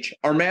can teach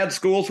are mad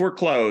schools were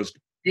closed.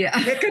 Yeah.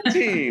 Pick a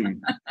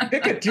team.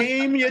 Pick a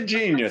team, you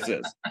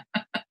geniuses.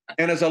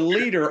 And as a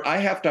leader, I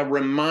have to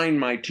remind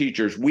my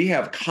teachers, we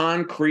have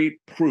concrete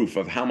proof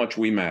of how much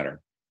we matter.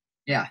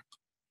 Yeah.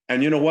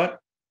 And you know what?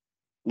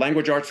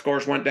 Language arts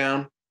scores went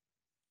down,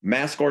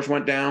 math scores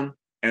went down,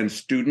 and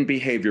student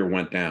behavior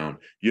went down.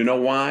 You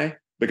know why?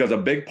 Because a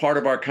big part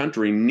of our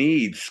country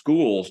needs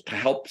schools to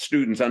help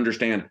students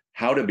understand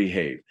how to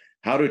behave,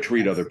 how to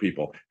treat other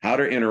people, how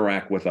to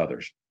interact with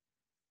others.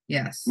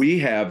 Yes. We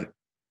have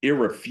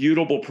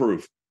irrefutable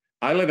proof.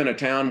 I live in a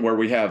town where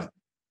we have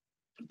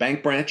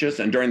bank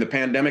branches, and during the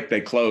pandemic, they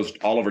closed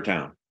all over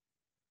town.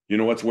 You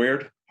know what's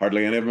weird?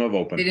 Hardly any of them have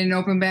opened. They didn't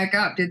open back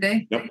up, did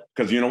they? Nope.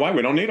 Because you know why?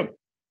 We don't need them.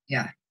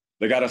 Yeah.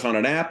 They got us on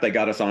an app. They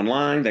got us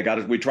online.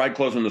 We tried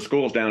closing the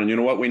schools down. And you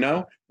know what we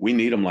know? We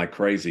need them like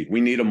crazy. We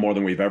need them more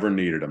than we've ever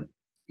needed them.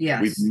 Yes.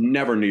 We've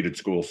never needed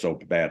schools so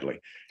badly.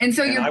 And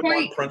so I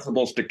want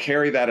principals to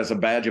carry that as a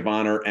badge of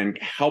honor and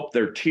help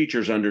their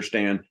teachers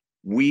understand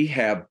we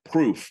have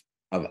proof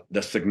of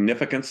the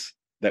significance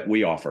that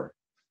we offer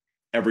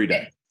every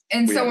day.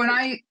 And so when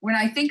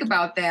I think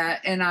about that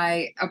and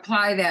I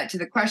apply that to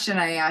the question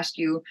I asked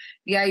you,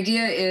 the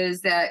idea is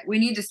that we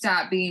need to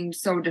stop being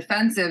so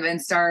defensive and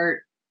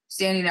start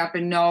standing up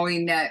and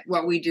knowing that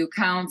what we do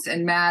counts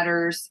and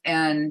matters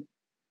and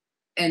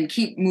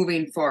keep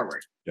moving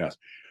forward. Yes.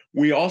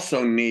 We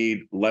also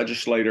need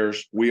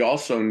legislators. We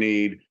also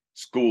need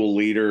school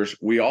leaders.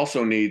 We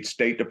also need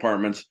state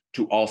departments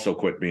to also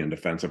quit being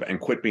defensive and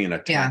quit being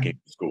attacking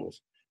schools.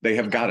 They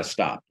have got to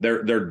stop.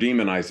 They're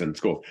demonizing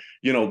schools.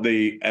 You know,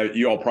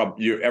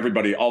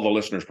 everybody, all the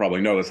listeners probably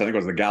know this. I think it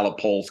was the Gallup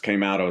polls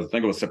came out. I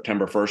think it was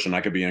September 1st, and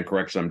I could be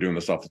incorrect, so I'm doing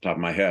this off the top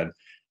of my head.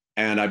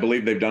 And I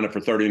believe they've done it for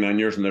 39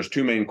 years. And there's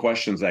 2 main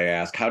questions they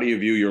ask. How do you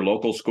view your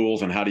local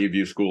schools, and how do you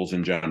view schools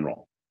in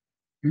general?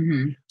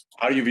 Mm-hmm.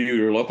 How do you view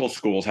your local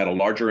schools had a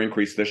larger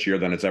increase this year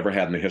than it's ever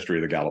had in the history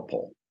of the Gallup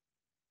poll?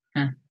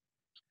 Huh.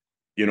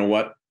 You know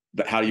what?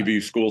 how you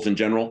view schools in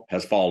general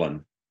has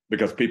fallen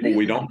because people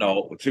we don't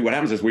know. See, what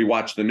happens is we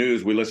watch the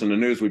news, we listen to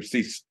news, we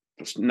see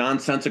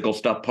nonsensical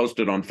stuff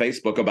posted on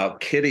Facebook about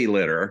kitty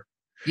litter.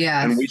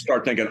 Yes. And we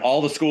start thinking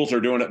all the schools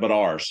are doing it but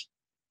ours.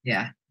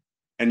 Yeah.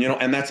 And,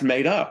 and that's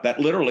made up. That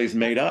literally is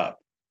made up.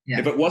 Yeah.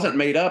 If it wasn't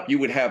made up, you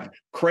would have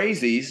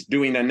crazies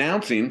doing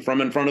announcing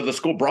from in front of the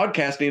school,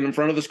 broadcasting in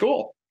front of the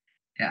school.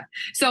 Yeah.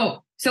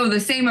 So the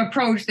same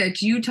approach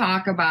that you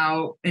talk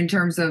about in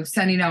terms of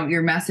sending out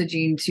your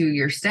messaging to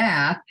your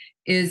staff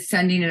is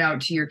sending it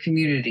out to your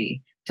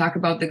community. Talk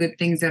about the good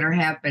things that are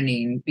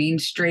happening, being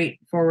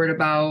straightforward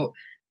about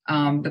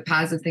the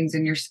positive things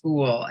in your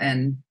school.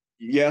 And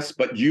yes,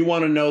 but you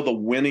want to know the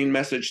winning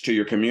message to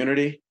your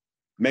community?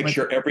 Make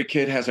sure every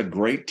kid has a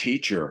great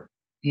teacher.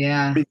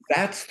 Yeah. I mean,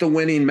 that's the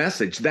winning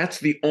message. That's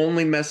the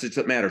only message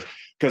that matters.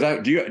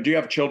 Because do you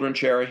have children,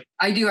 Sherry?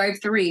 I do. I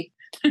have 3.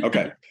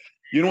 Okay.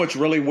 You know what's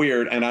really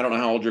weird, and I don't know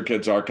how old your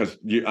kids are because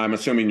I'm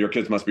assuming your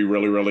kids must be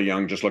really, really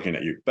young just looking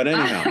at you. But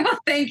anyhow.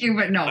 Thank you,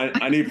 but no.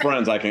 I need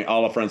friends.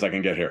 All the friends I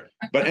can get here.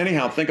 But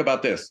anyhow, think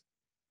about this.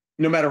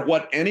 No matter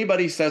what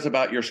anybody says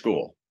about your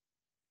school,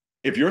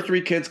 if your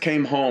 3 kids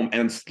came home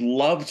and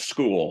loved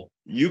school,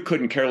 you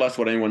couldn't care less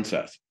what anyone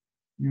says.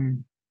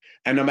 Mm.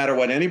 And no matter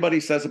what anybody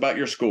says about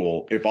your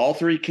school, if all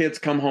 3 kids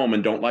come home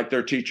and don't like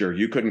their teacher,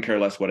 you couldn't care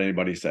less what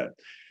anybody said.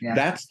 Yeah.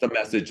 That's the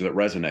message that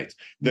resonates.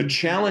 The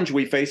challenge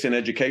we face in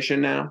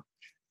education now,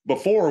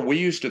 before we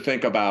used to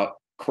think about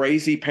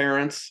crazy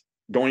parents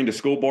going to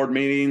school board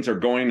meetings or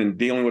going and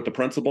dealing with the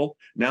principal.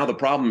 Now the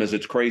problem is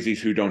it's crazies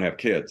who don't have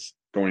kids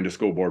going to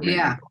school board meetings.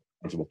 Yeah.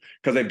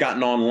 Because they've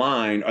gotten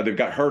online or they've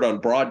got heard on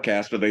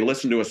broadcast or they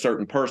listen to a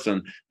certain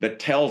person that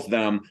tells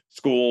them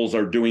schools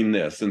are doing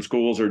this and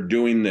schools are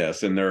doing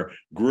this and they're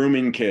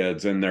grooming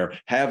kids and they're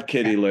have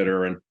kitty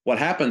litter. And what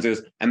happens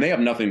is, and they have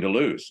nothing to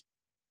lose.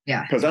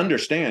 Yeah. Because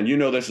understand,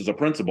 this as a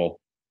principal,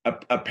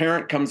 a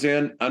parent comes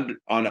in on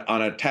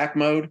attack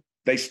mode.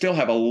 They still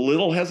have a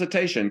little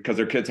hesitation because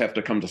their kids have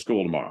to come to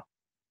school tomorrow.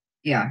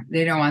 Yeah.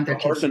 They don't want their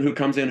kids. The person who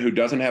comes in who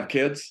doesn't have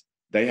kids,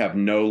 they have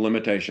no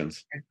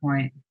limitations. Good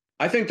point.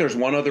 I think there's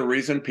one other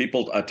reason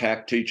people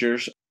attack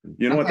teachers.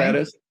 You know what that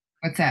is?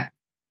 What's that?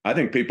 I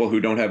think people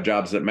who don't have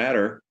jobs that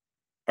matter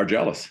are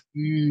jealous.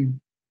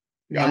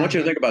 Yeah. I want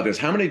you to think about this.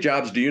 How many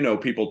jobs do you know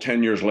people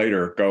 10 years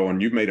later go,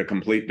 and you've made a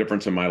complete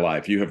difference in my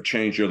life. You have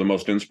changed. You're the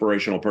most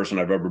inspirational person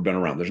I've ever been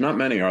around. There's not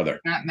many, are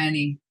there? Not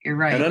many. You're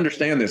right. And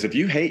understand this. If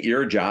you hate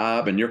your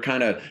job and you're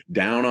kind of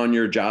down on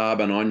your job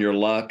and on your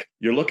luck,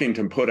 you're looking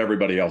to put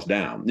everybody else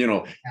down.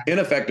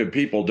 Ineffective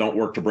people don't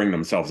work to bring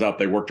themselves up.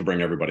 They work to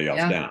bring everybody else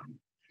down.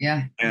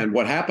 Yeah. And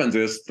what happens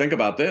is, think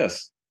about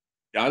this.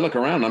 I look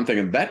around and I'm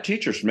thinking that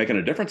teacher's making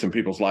a difference in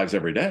people's lives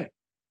every day.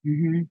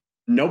 Mm-hmm.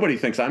 Nobody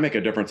thinks I make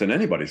a difference in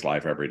anybody's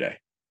life every day.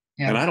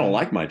 Yeah. And I don't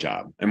like my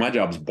job, and my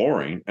job's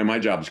boring, and my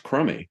job's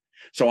crummy.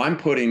 So I'm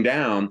putting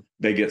down,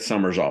 they get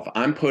summers off.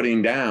 I'm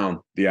putting down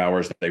the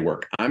hours that they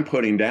work. I'm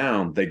putting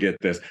down, they get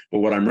this. But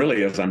what I'm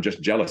really is, I'm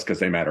just jealous because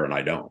they matter and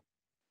I don't.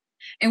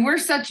 And we're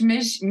such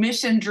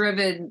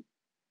mission-driven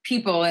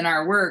people in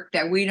our work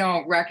that we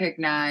don't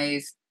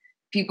recognize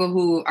people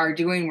who are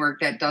doing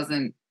work that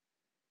doesn't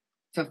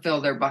fulfill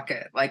their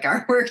bucket like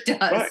our work does.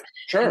 Right.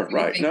 Sure.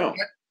 Right. No.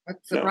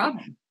 What's the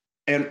problem?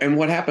 And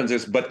what happens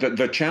is, but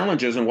the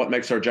challenge is, and what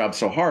makes our job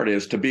so hard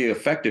is, to be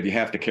effective, you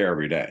have to care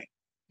every day.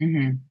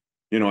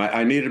 Mm-hmm.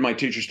 I needed my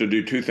teachers to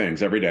do 2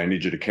 things every day. I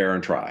need you to care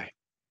and try.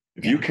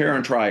 If you care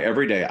and try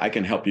every day, I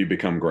can help you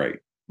become great.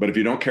 But if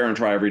you don't care and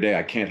try every day,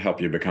 I can't help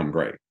you become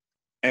great.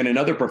 And in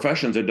other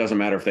professions, it doesn't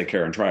matter if they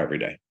care and try every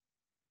day.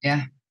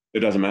 Yeah.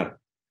 It doesn't matter.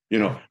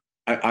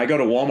 I go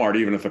to Walmart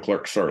even if the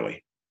clerk's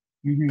surly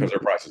because their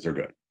prices are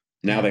good.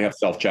 Now they have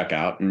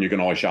self-checkout and you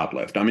can always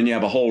shoplift. I mean, you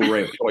have a whole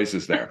array of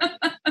choices there.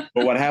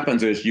 But what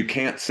happens is you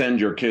can't send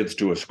your kids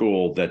to a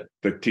school that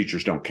the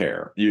teachers don't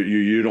care.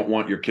 You don't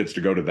want your kids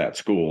to go to that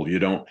school. You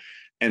don't.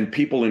 And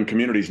people in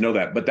communities know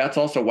that. But that's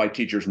also why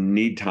teachers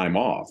need time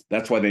off.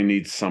 That's why they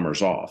need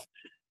summers off.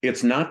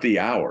 It's not the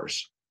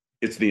hours.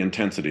 It's the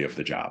intensity of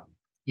the job.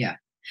 Yeah.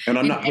 And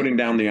I'm not putting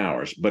down the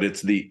hours, but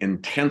it's the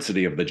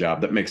intensity of the job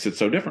that makes it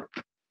so different.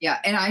 Yeah.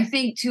 And I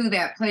think, too,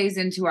 that plays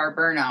into our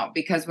burnout,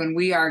 because when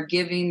we are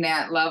giving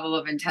that level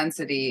of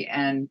intensity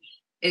and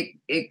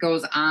it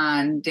goes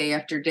on day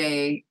after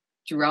day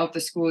throughout the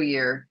school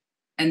year,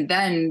 and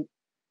then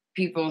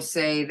people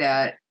say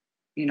that,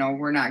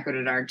 we're not good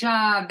at our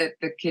job, that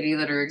the kitty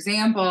litter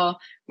example,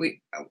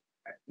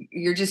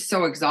 you're just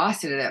so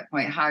exhausted at that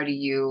point. How do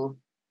you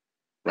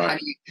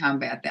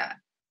combat that?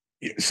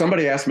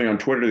 Somebody asked me on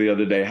Twitter the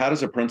other day, how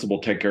does a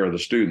principal take care of the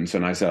students?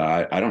 And I said,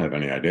 I don't have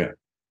any idea.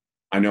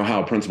 I know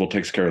how a principal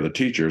takes care of the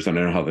teachers, and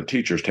I know how the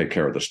teachers take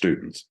care of the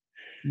students.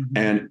 Mm-hmm.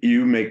 And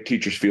you make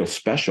teachers feel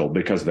special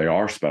because they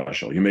are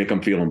special. You make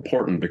them feel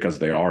important because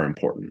they are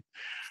important.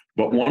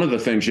 But one of the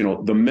things,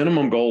 the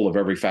minimum goal of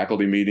every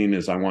faculty meeting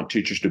is I want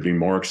teachers to be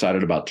more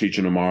excited about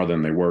teaching tomorrow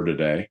than they were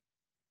today.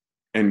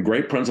 And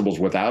great principals,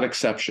 without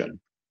exception,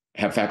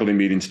 have faculty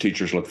meetings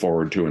teachers look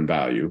forward to and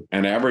value.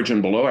 And average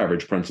and below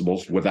average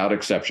principals, without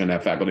exception,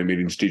 have faculty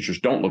meetings teachers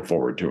don't look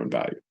forward to and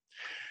value.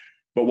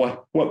 But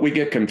what we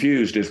get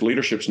confused is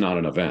leadership's not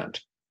an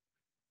event.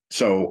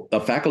 So a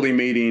faculty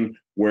meeting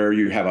where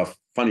you have a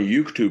funny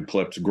YouTube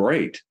clip's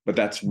great, but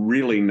that's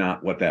really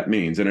not what that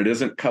means. And it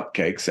isn't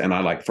cupcakes and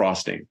I like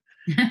frosting.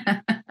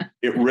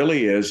 It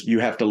really is, you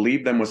have to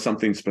leave them with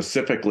something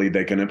specifically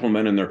they can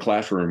implement in their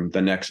classroom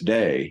the next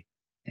day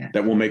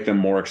that will make them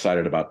more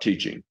excited about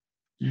teaching.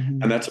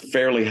 And that's a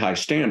fairly high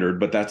standard,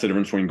 but that's the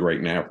difference between great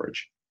and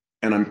average.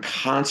 And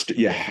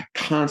you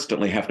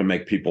constantly have to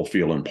make people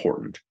feel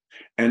important.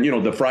 And,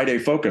 the Friday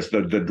focus,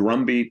 the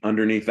drumbeat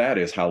underneath that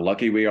is how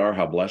lucky we are,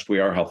 how blessed we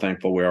are, how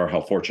thankful we are,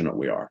 how fortunate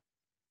we are.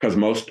 Because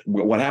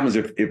what happens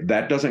if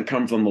that doesn't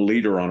come from the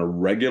leader on a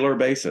regular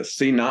basis,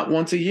 not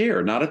once a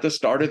year, not at the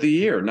start of the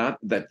year, not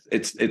that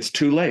it's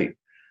too late.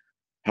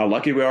 How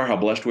lucky we are, how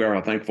blessed we are,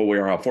 how thankful we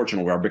are, how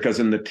fortunate we are. Because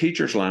in the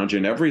teacher's lounge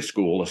in every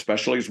school,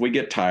 especially as we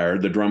get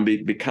tired, the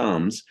drumbeat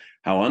becomes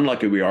how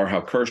unlucky we are,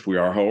 how cursed we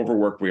are, how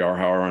overworked we are,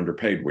 how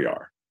underpaid we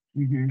are.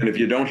 And if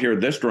you don't hear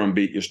this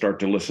drumbeat, you start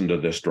to listen to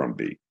this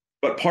drumbeat.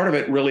 But part of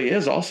it really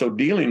is also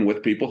dealing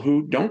with people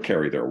who don't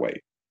carry their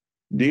weight,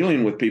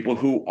 dealing with people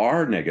who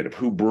are negative,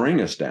 who bring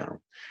us down.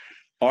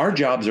 Our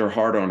jobs are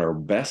hard on our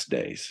best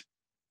days.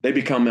 They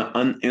become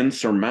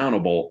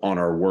insurmountable on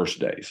our worst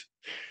days.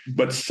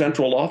 But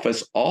central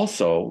office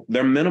also,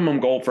 their minimum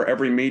goal for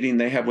every meeting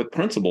they have with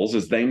principals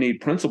is they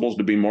need principals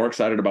to be more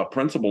excited about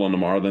principal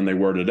tomorrow than they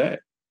were today.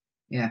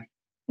 Yeah.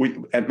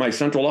 At my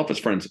central office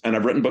friends, and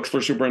I've written books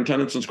for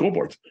superintendents and school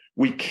boards,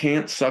 we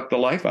can't suck the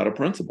life out of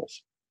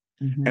principals.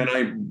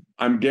 And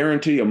I'm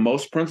guarantee you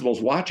most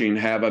principals watching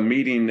have a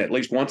meeting at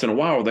least once in a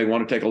while where they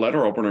want to take a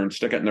letter opener and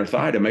stick it in their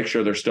thigh to make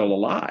sure they're still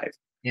alive.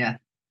 Yeah.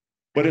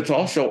 But it's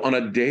also on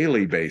a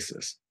daily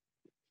basis,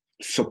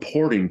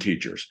 supporting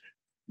teachers,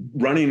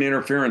 running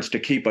interference to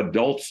keep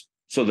adults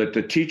so that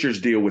the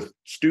teachers deal with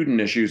student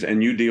issues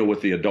and you deal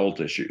with the adult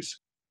issues.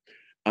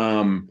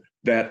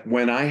 That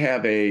when I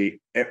have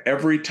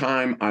every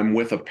time I'm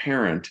with a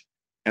parent,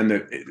 and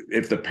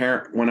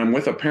when I'm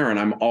with a parent,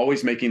 I'm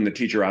always making the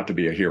teacher out to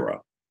be a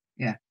hero.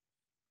 Yeah.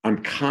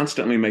 I'm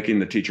constantly making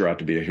the teacher out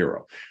to be a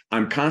hero.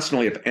 I'm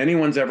constantly, if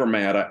anyone's ever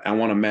mad, I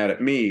want them mad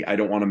at me. I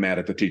don't want them mad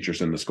at the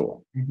teachers in the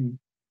school.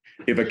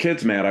 If a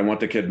kid's mad, I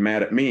want the kid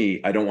mad at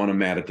me. I don't want him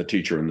mad at the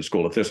teacher in the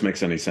school, if this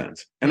makes any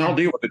sense. And I'll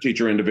deal with the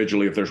teacher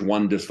individually if there's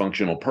one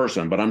dysfunctional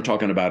person, but I'm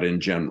talking about in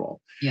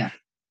general. Yeah.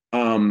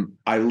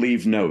 I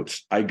leave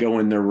notes. I go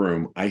in their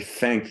room. I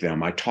thank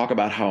them. I talk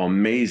about how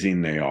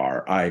amazing they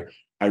are. I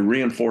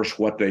reinforce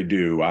what they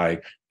do. I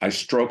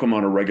stroke them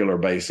on a regular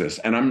basis.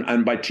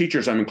 And by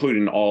teachers, I'm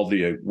including all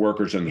the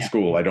workers in the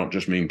school. I don't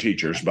just mean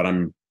teachers, but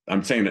I'm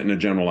saying it in a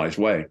generalized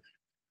way.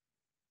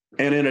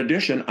 And in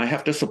addition, I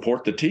have to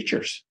support the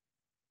teachers.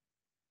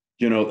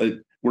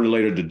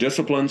 Related to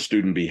discipline,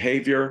 student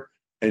behavior,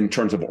 in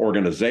terms of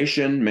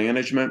organization,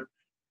 management.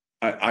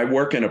 I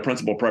work in a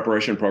principal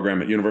preparation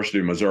program at University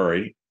of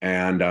Missouri,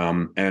 and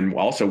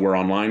also we're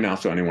online now,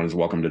 so anyone is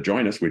welcome to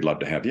join us. We'd love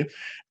to have you.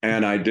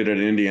 And I did it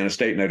at Indiana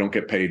State, and I don't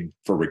get paid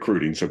for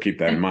recruiting, so keep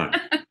that in mind.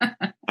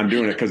 I'm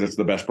doing it because it's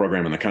the best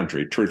program in the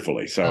country,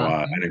 truthfully. So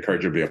I'd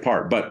encourage you to be a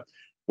part. But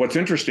what's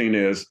interesting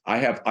is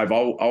I've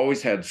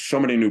always had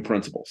so many new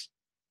principals,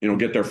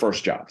 get their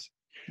first jobs.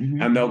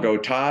 And they'll go,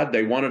 Todd,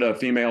 they wanted a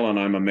female and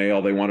I'm a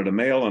male. They wanted a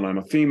male and I'm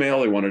a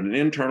female. They wanted an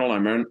internal,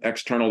 I'm an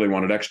external. They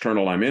wanted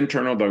external, I'm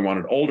internal. They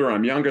wanted older,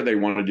 I'm younger. They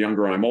wanted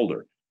younger, I'm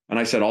older. And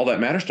I said, all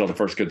that matters till the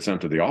first kid's sent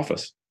to the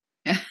office.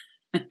 Yeah.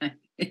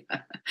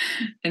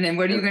 And then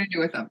what are you going to do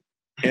with them?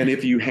 And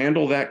if you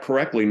handle that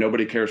correctly,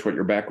 nobody cares what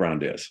your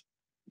background is.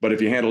 But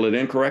if you handle it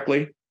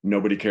incorrectly,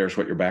 nobody cares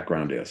what your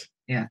background is.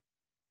 Yeah.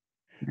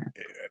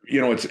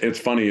 It's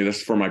funny. This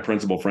is for my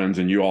principal friends,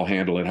 and you all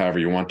handle it however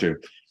you want to.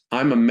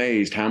 I'm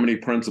amazed how many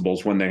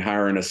principals, when they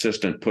hire an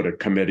assistant, put a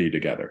committee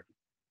together.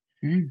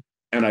 And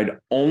I'd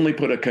only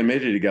put a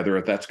committee together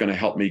if that's going to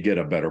help me get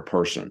a better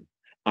person.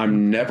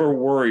 I'm never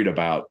worried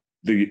about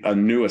a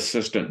new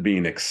assistant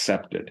being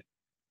accepted.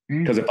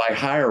 Because if I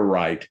hire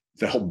right,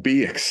 they'll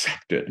be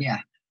accepted. Yeah.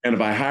 And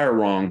if I hire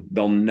wrong,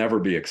 they'll never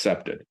be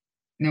accepted.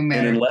 No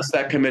matter. And unless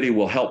that committee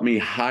will help me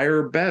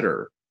hire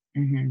better,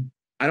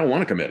 I don't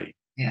want a committee.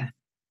 Yeah.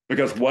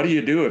 Because what do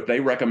you do if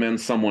they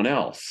recommend someone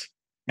else?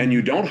 And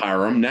you don't hire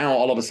them, now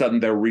all of a sudden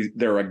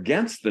they're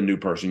against the new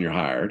person you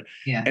hired.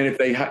 Yeah. And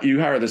if you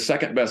hire the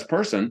second best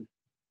person,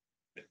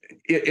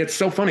 it's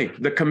so funny.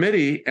 The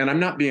committee, and I'm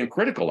not being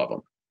critical of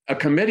them, a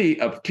committee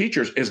of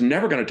teachers is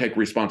never going to take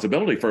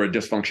responsibility for a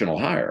dysfunctional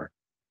hire.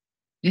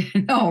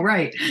 No,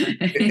 right.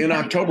 In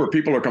October,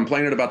 people are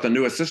complaining about the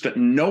new assistant.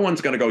 No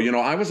one's going to go,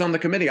 I was on the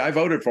committee. I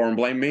voted for him.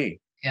 Blame me.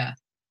 Yeah.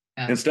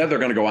 Instead, they're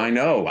going to go, I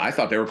know. I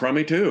thought they were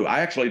crummy too.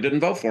 I actually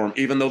didn't vote for them,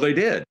 even though they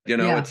did.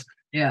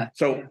 Yeah.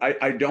 So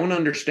I don't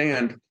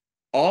understand.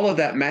 All of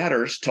that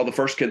matters till the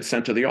first kid's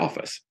sent to the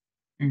office.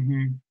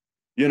 The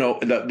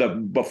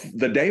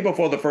day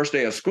before the first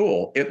day of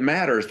school, it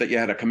matters that you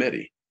had a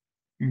committee.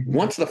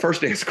 Once the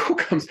first day of school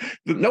comes,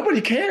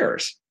 nobody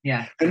cares.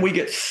 Yeah. And we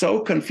get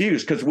so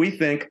confused because we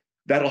think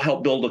that'll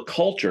help build a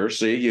culture.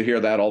 See, you hear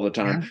that all the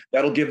time. Yeah.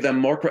 That'll give them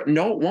more credit.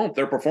 No, it won't.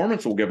 Their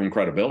performance will give them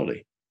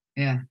credibility.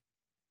 Yeah.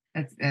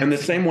 And the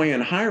same way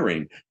in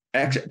hiring,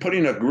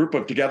 putting a group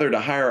of together to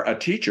hire a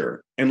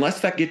teacher,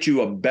 unless that gets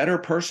you a better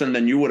person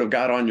than you would have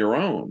got on your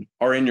own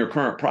or in your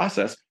current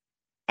process,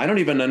 I don't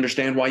even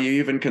understand why you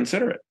even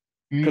consider it,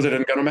 because it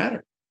isn't going to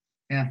matter.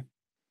 Yeah.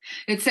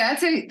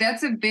 That's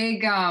a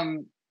big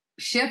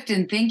shift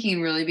in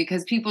thinking, really,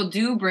 because people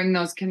do bring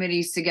those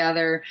committees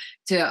together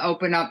to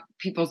open up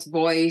people's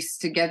voice,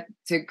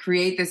 to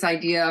create this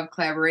idea of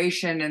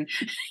collaboration. And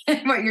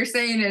what you're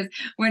saying is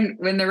when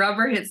the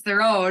rubber hits the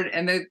road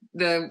and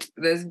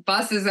the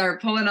buses are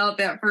pulling out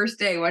that first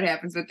day, what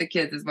happens with the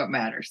kids is what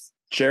matters.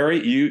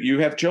 Sherry, you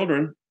have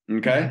children,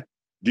 okay? Yeah.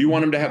 Do you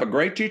want them to have a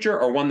great teacher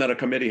or one that a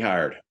committee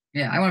hired?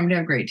 Yeah, I want them to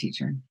have a great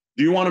teacher.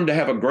 Do you want them to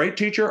have a great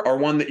teacher or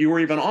one that you were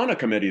even on a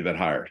committee that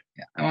hired?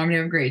 Yeah, I want them to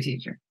have a great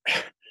teacher.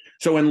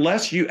 So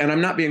unless you, and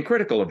I'm not being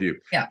critical of you,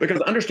 yeah, because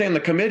understand the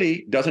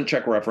committee doesn't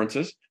check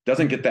references,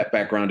 doesn't get that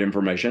background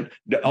information,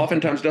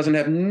 oftentimes doesn't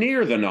have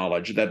near the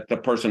knowledge that the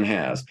person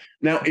has.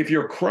 Now, if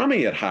you're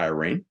crummy at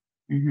hiring,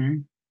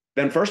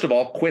 then first of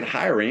all, quit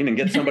hiring and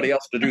get somebody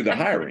else to do the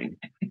hiring.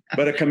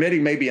 But a committee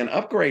may be an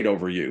upgrade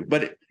over you,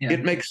 but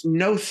it makes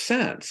no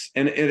sense.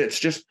 And it's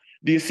just,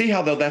 do you see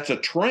how though that's a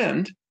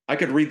trend? I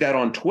could read that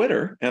on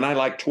Twitter, and I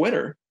like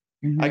Twitter.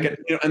 I could,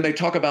 and they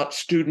talk about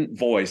student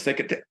voice.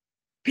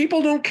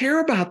 People don't care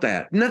about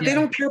that. They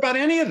don't care about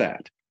any of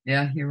that.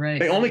 Yeah, you're right.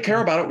 They only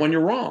care about it when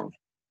you're wrong.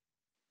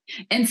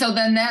 And so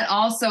then that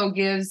also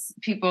gives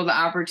people the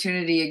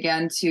opportunity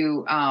again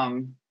to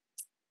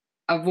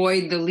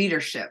avoid the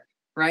leadership,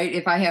 right?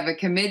 If I have a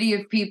committee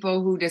of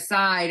people who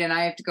decide and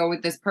I have to go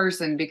with this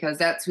person because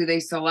that's who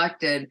they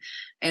selected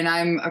and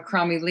I'm a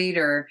crummy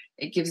leader,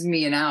 it gives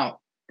me an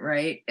out,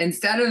 right?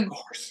 Instead of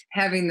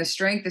having the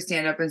strength to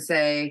stand up and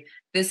say,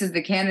 this is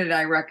the candidate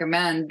I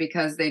recommend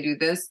because they do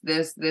this,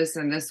 this, this,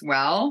 and this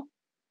well.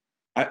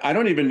 I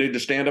don't even need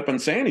to stand up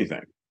and say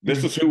anything.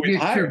 This is who we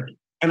hired. True.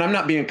 And I'm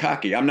not being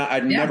cocky.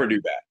 I'd never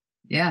do that.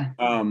 Yeah.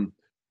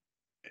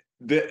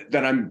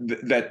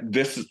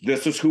 This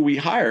is who we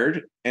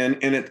hired. I'm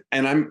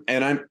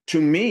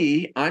to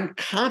me, I'm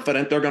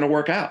confident they're going to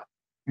work out.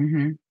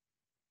 And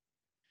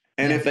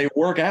if they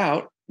work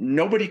out,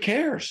 nobody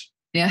cares.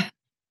 Yeah.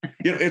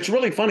 It's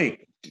really funny.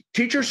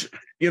 Teachers,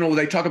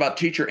 they talk about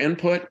teacher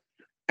input.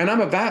 And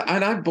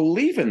I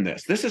believe in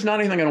this. This is not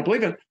anything I don't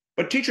believe in,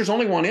 but teachers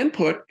only want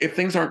input if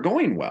things aren't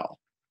going well.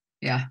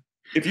 Yeah.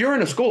 If you're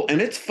in a school and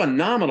it's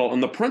phenomenal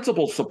and the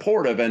principal's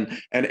supportive and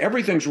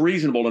everything's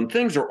reasonable and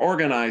things are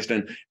organized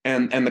and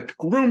the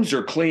rooms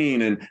are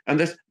clean and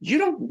this, you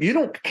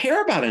don't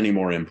care about any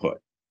more input.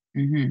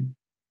 Because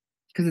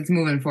it's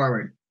moving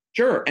forward.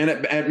 Sure.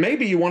 And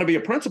maybe you want to be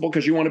a principal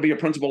because you want to be a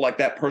principal like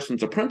that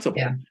person's a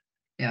principal.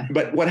 Yeah.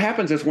 But what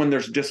happens is when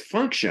there's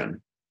dysfunction,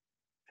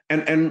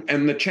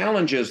 and the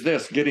challenge is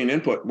this, getting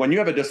input. When you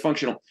have a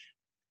dysfunctional,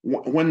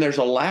 when there's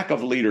a lack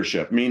of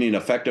leadership, meaning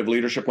effective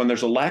leadership, when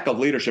there's a lack of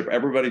leadership,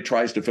 everybody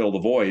tries to fill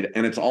the void.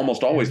 And it's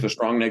almost always the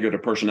strong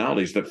negative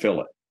personalities that fill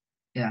it.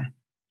 Yeah.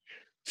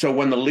 So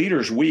when the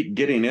leader's weak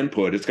getting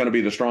input, it's going to be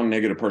the strong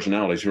negative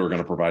personalities who are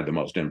going to provide the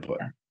most input.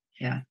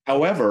 Yeah.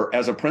 However,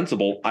 as a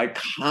principal, I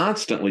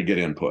constantly get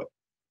input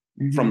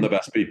from the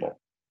best people.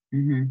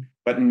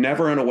 But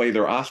never in a way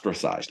they're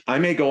ostracized. I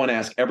may go and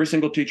ask every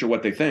single teacher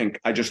what they think.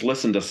 I just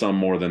listen to some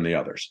more than the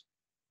others.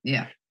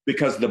 Yeah.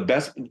 Because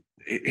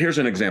here's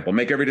an example.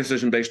 Make every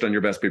decision based on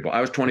your best people. I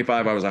was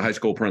 25. I was a high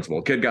school principal.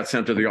 A kid got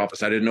sent to the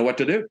office. I didn't know what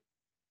to do.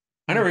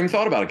 I never even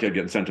thought about a kid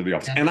getting sent to the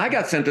office. And I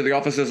got sent to the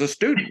office as a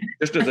student.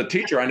 Just as a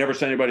teacher, I never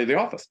sent anybody to the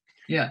office.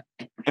 Yeah.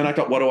 And I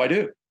thought, what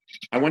do?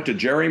 I went to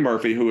Jerry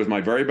Murphy, who was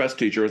my very best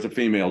teacher as a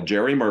female,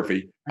 Jerry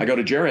Murphy. I go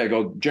to Jerry. I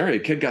go, Jerry, a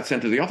kid got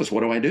sent to the office.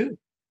 What do I do?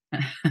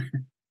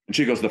 And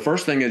she goes, the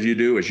first thing is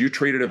you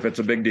treat it if it's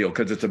a big deal,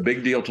 because it's a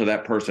big deal to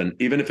that person.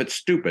 Even if it's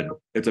stupid,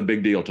 it's a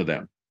big deal to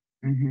them.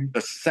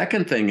 The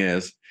second thing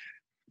is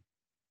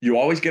you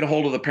always get a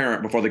hold of the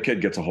parent before the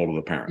kid gets a hold of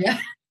the parent. Yeah.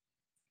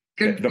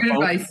 Good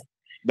advice.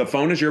 The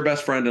phone is your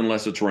best friend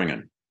unless it's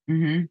ringing.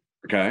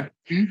 Okay.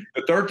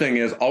 The third thing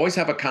is always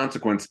have a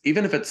consequence,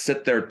 even if it's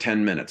sit there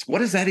 10 minutes. What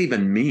does that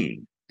even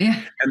mean?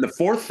 Yeah. And the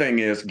fourth thing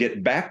is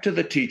get back to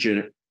the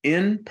teacher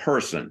in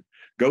person.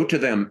 Go to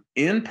them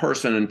in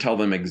person and tell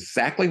them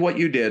exactly what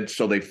you did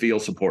so they feel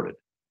supported.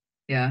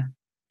 Yeah.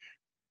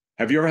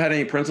 Have you ever had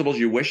any principals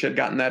you wish had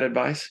gotten that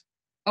advice?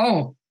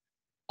 Oh,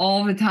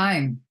 all the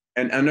time.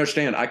 And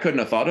understand, I couldn't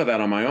have thought of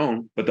that on my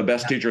own, but the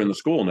best teacher in the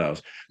school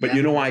knows. But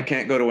you know why I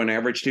can't go to an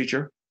average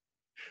teacher?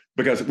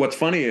 Because what's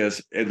funny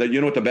is that you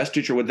know what the best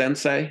teacher would then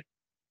say?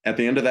 At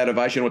the end of that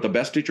advice, you know what the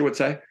best teacher would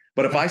say?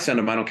 But if I send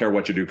them, I don't care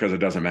what you do because it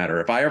doesn't matter.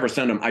 If I ever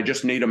send them, I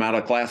just need them out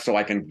of class so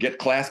I can get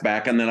class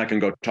back and then I can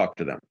go talk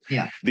to them.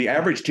 Yeah. The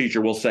average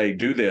teacher will say,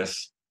 do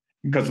this,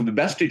 because the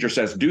best teacher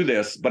says, do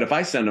this. But if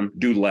I send them,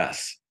 do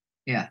less.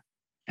 Yeah.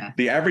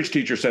 The average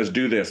teacher says,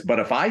 do this. But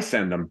if I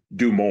send them,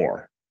 do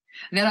more.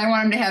 Then I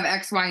want them to have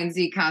X, Y, and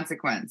Z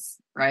consequence,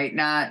 right?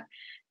 Not,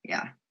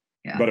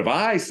 Yeah. But if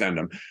I send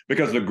them,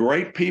 because the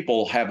great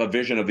people have a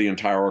vision of the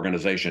entire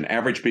organization,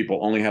 average people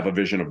only have a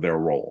vision of their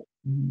role.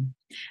 Mm-hmm.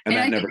 And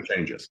that never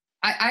changes.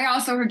 I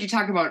also heard you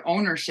talk about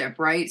ownership,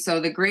 right? So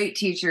the great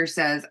teacher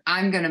says,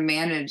 I'm going to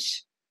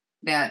manage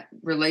that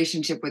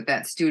relationship with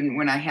that student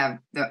when I have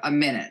a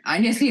minute. I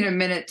just need a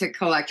minute to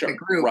collect the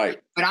group. Right.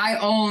 But I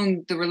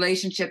own the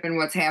relationship and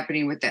what's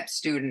happening with that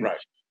student. Right.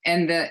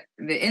 And the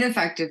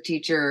ineffective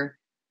teacher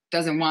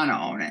doesn't want to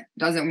own it,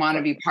 doesn't want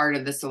to be part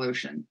of the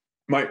solution.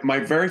 My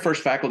very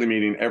first faculty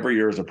meeting every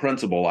year as a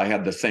principal, I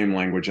had the same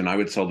language, and I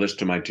would tell this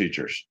to my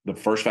teachers. The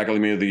first faculty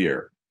meeting of the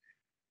year,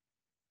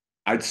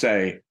 I'd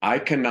say, I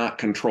cannot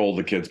control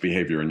the kids'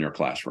 behavior in your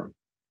classroom,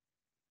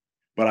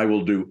 but I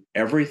will do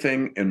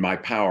everything in my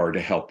power to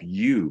help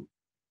you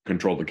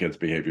control the kids'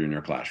 behavior in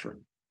your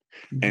classroom.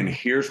 Mm-hmm. And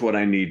here's what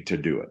I need to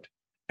do it.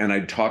 And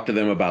I'd talk to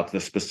them about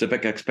the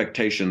specific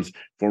expectations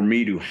for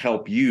me to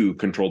help you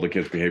control the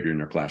kids' behavior in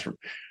your classroom.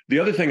 The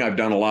other thing I've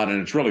done a lot,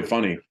 and it's really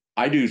funny,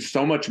 I do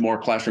so much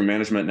more classroom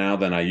management now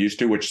than I used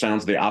to, which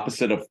sounds the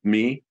opposite of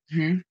me.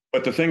 Mm-hmm.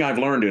 But the thing I've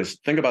learned is,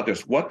 think about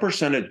this. What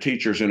percent of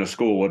teachers in a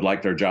school would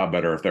like their job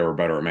better if they were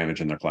better at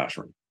managing their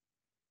classroom?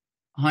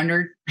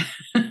 100.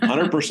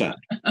 100%.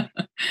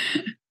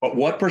 But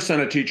what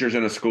percent of teachers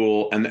in a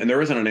school, and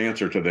there isn't an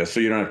answer to this, so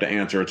you don't have to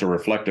answer, it's a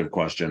reflective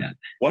question. Yeah.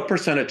 What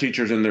percent of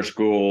teachers in a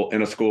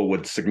school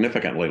would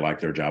significantly like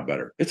their job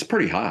better? It's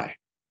pretty high.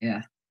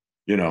 Yeah.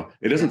 You know,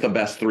 it isn't the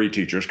best 3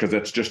 teachers because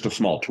it's just a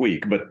small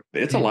tweak, but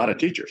it's a lot of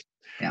teachers.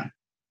 Yeah.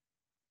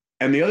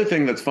 And the other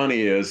thing that's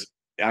funny is,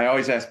 I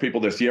always ask people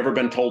this: you ever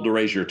been told to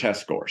raise your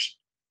test scores?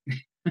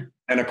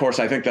 And of course,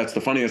 I think that's the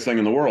funniest thing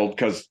in the world,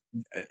 because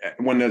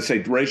when they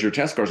say raise your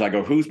test scores, I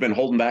go, who's been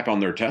holding back on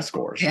their test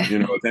scores? Yeah. You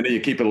know, then you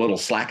keep a little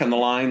slack in the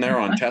line there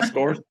on test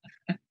scores.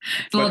 It's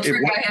a little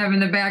trick I have in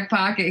the back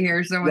pocket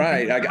here. So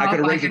right, I could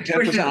have raised it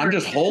 10%. I'm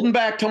just holding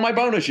back till my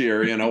bonus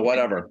year, you know,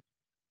 whatever.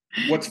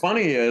 What's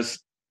funny is,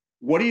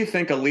 what do you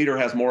think a leader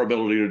has more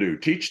ability to do?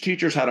 Teach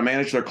teachers how to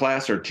manage their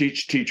class, or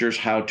teach teachers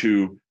how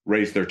to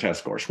raise their test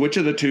scores? Which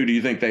of the two do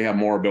you think they have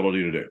more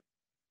ability to do?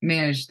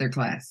 Manage their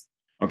class.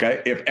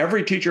 Okay. If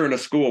every teacher in a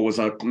school was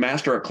a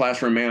master at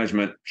classroom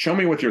management, show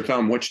me with your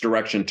thumb which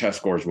direction test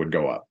scores would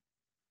go up.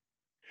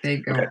 They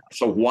go up.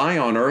 So why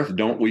on earth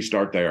don't we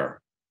start there?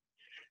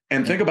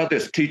 And think about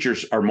this.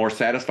 Teachers are more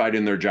satisfied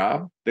in their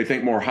job. They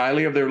think more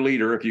highly of their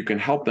leader if you can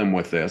help them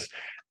with this.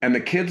 And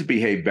the kids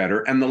behave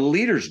better, and the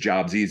leader's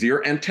job's easier,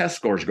 and test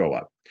scores go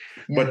up.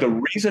 Yeah. But the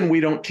reason we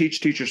don't teach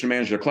teachers to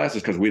manage their class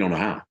is because we don't know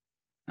how.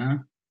 Uh-huh.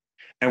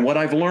 And what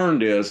I've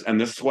learned is, and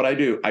this is what I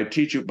do, I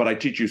teach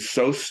you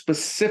so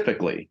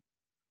specifically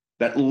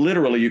that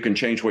literally you can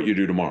change what you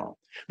do tomorrow.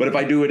 But if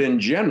I do it in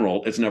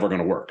general, it's never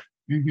going to work.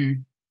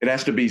 Mm-hmm. It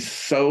has to be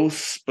so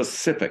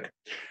specific.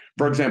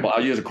 For example,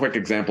 I'll use a quick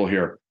example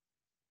here.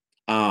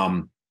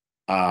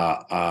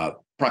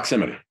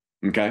 Proximity,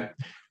 okay?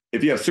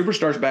 If you have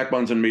superstars,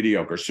 backbones, and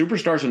mediocres,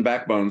 superstars and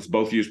backbones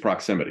both use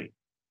proximity.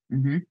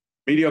 Mm-hmm.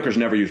 Mediocres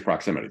never use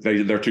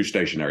proximity. They're too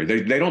stationary.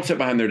 They don't sit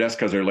behind their desk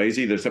because they're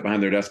lazy. They sit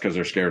behind their desk because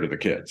they're scared of the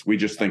kids. We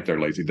just think they're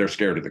lazy. They're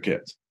scared of the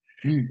kids.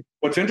 Mm.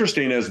 What's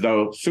interesting is,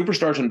 though,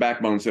 superstars and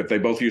backbones, if they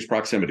both use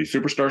proximity,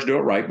 superstars do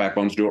it right,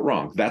 backbones do it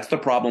wrong. That's the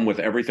problem with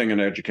everything in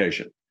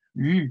education.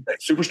 Mm.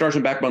 Superstars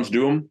and backbones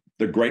do them.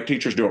 The great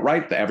teachers do it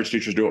right. The average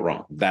teachers do it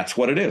wrong. That's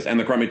what it is. And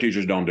the crummy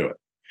teachers don't do it.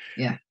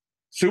 Yeah.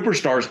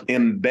 Superstars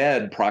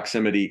embed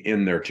proximity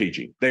in their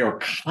teaching. They are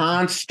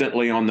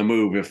constantly on the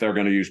move if they're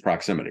going to use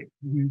proximity.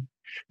 Mm-hmm.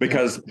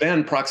 Because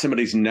then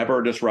proximity is never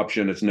a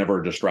disruption. It's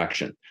never a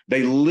distraction.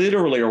 They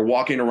literally are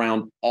walking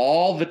around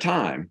all the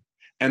time.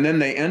 And then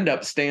they end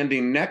up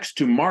standing next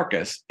to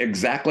Marcus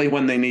exactly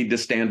when they need to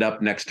stand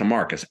up next to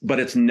Marcus. But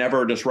it's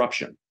never a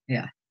disruption.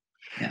 Yeah.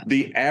 Yeah.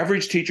 The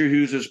average teacher who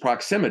uses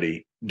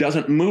proximity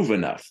doesn't move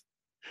enough.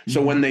 Mm-hmm.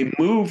 So when they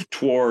move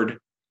toward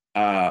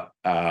Brittany,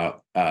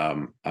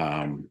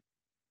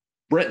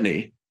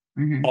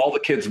 mm-hmm. all the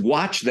kids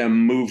watch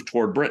them move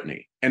toward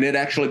Brittany, and it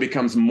actually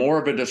becomes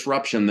more of a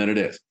disruption than it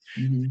is.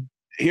 Mm-hmm.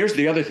 Here's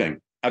the other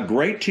thing. A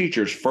great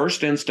teacher's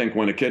first instinct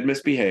when a kid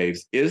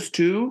misbehaves is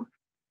to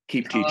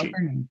keep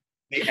teaching.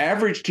 The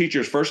average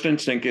teacher's first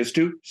instinct is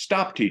to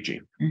stop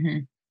teaching. Mm-hmm.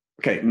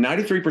 Okay,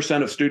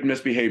 93% of student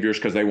misbehaviors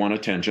because they want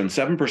attention,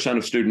 7%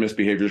 of student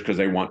misbehaviors because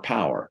they want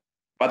power.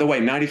 By the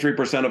way,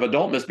 93% of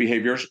adult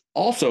misbehaviors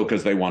also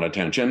because they want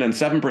attention, and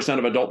 7%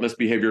 of adult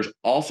misbehaviors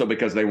also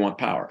because they want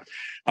power.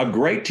 A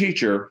great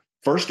teacher,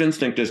 first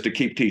instinct is to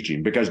keep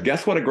teaching, because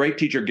guess what a great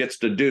teacher gets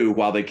to do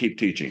while they keep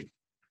teaching?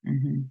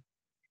 Mm-hmm.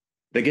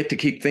 They get to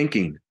keep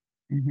thinking.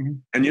 Mm-hmm.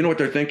 And you know what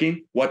they're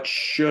thinking? What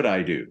should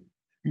I do?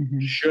 Mm-hmm.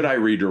 Should I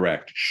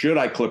redirect? Should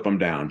I clip them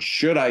down?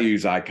 Should I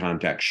use eye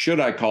contact? Should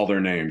I call their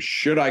names?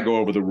 Should I go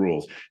over the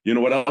rules? You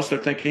know what else they're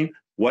thinking?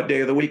 What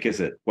day of the week is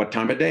it? What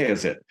time of day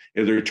is it?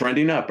 Is they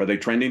trending up? Are they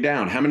trending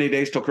down? How many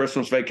days till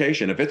Christmas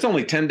vacation? If it's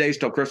only 10 days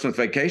till Christmas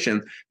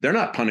vacation, they're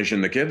not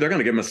punishing the kid. They're going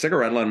to give him a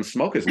cigarette and let him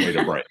smoke his way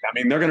to break. I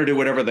mean, they're going to do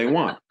whatever they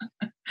want.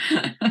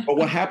 But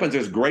what happens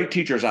is great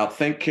teachers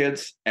outthink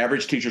kids.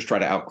 Average teachers try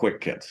to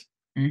outquick kids.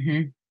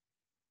 Mm-hmm.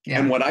 Yeah.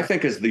 And what I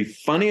think is the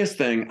funniest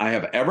thing I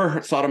have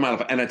ever thought of my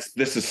life, and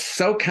this is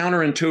so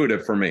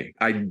counterintuitive for me.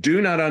 I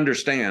do not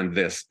understand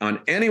this on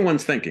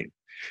anyone's thinking.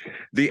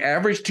 The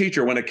average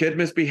teacher, when a kid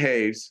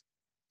misbehaves,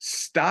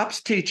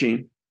 stops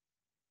teaching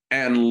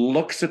and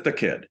looks at the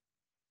kid.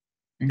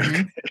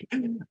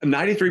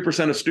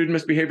 93% of student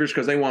misbehaviors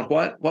because they want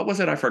what? What was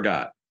it? I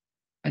forgot.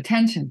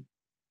 Attention.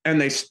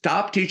 And they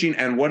stop teaching.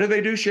 And what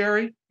do,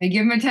 Sherry? They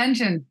give them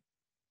attention.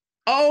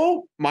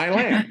 Oh, my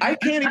land. I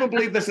can't even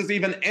believe this is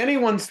even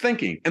anyone's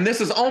thinking. And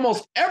this is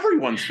almost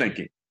everyone's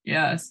thinking.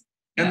 Yes.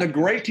 And the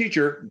great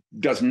teacher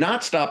does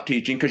not stop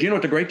teaching because you know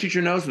what the great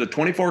teacher knows? The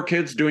 24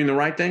 kids doing the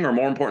right thing are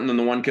more important than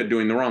the one kid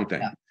doing the wrong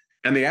thing. Yeah.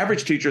 And the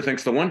average teacher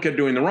thinks the one kid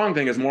doing the wrong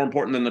thing is more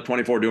important than the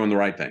 24 doing the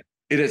right thing.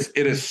 It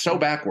is so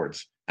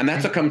backwards. And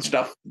that's how come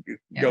stuff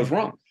goes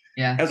wrong.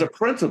 Yeah. As a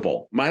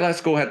principal, my last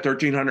school had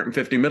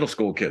 1,350 middle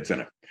school kids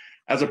in it.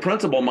 As a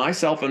principal,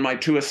 myself and my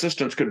 2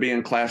 assistants could be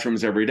in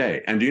classrooms every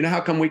day. And do you know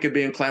how come we could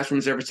be in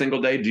classrooms every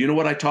single day? Do you know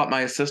what I taught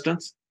my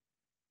assistants?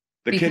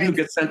 The kid who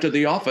gets sent to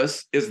the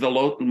office is the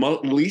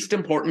least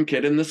important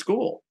kid in the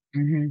school.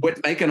 Quit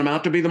making them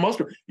out to be the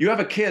most. You have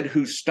a kid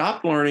who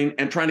stopped learning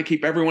and trying to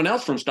keep everyone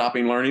else from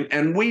stopping learning.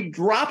 And we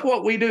drop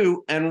what we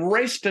do and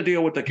race to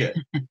deal with the kid.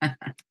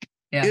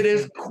 It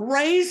is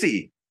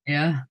crazy.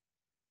 Yeah.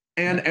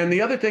 And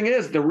the other thing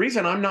is, the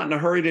reason I'm not in a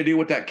hurry to deal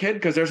with that kid,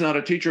 because there's not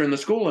a teacher in the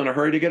school in a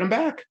hurry to get him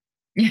back.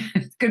 Yeah,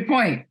 good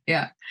point.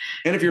 Yeah.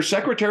 And if your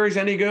secretary's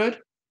any good,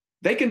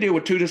 they can deal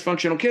with 2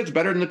 dysfunctional kids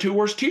better than the 2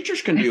 worst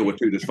teachers can deal with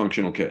 2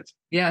 dysfunctional kids.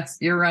 Yes,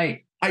 you're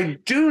right. I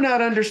do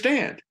not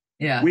understand.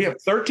 Yeah. We have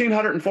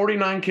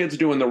 1,349 kids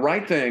doing the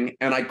right thing,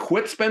 and I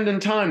quit spending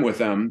time with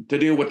them to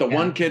deal with the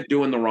one kid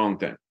doing the wrong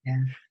thing.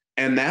 Yeah.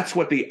 And that's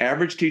what the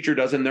average teacher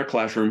does in their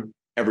classroom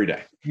every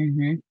day.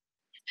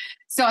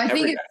 So I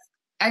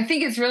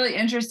think it's really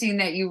interesting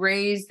that you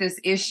raise this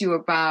issue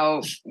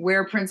about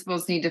where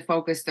principals need to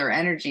focus their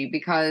energy,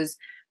 because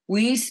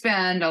we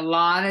spend a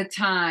lot of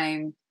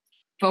time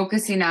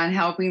focusing on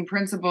helping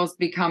principals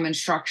become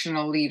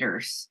instructional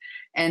leaders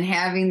and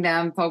having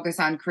them focus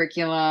on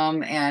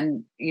curriculum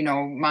and,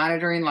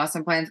 monitoring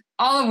lesson plans,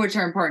 all of which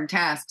are important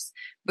tasks,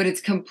 but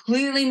it's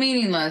completely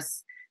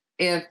meaningless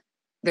if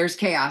there's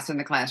chaos in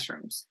the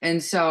classrooms.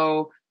 And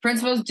so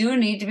principals do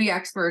need to be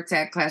experts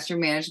at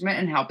classroom management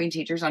and helping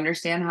teachers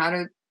understand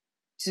how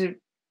to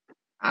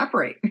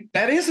operate.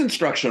 That is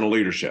instructional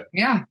leadership.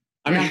 Yeah.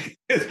 I mean,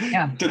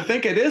 to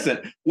think it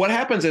isn't. What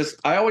happens is,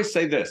 I always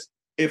say this: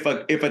 if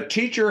a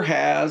teacher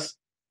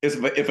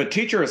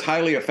is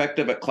highly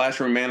effective at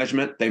classroom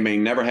management, they may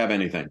never have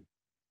anything.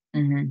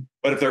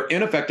 But if they're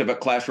ineffective at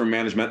classroom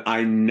management,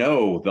 I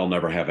know they'll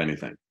never have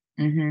anything.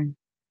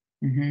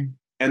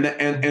 And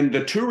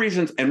the 2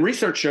 reasons, and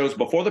research shows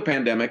before the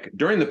pandemic,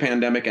 during the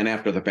pandemic, and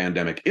after the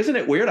pandemic. Isn't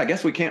it weird? I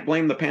guess we can't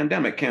blame the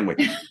pandemic, can we?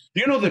 Do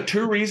you know the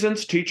 2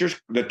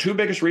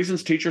 biggest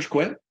reasons teachers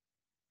quit?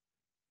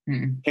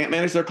 Can't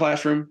manage their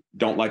classroom,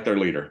 don't like their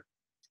leader.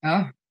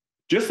 Oh.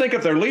 Just think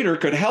if their leader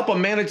could help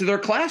them manage their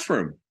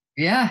classroom.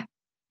 Yeah.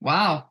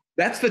 Wow.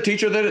 That's the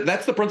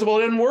principal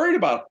that isn't worried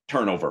about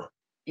turnover.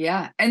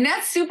 Yeah. And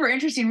that's super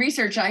interesting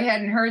research. I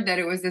hadn't heard that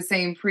it was the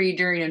same pre,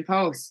 during, and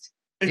post.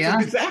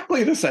 It's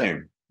exactly the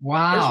same.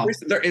 Wow.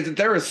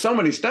 There is so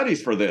many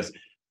studies for this.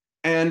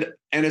 And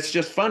it's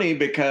just funny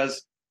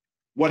because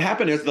what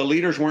happened is the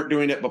leaders weren't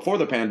doing it before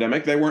the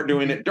pandemic. They weren't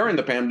doing it during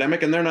the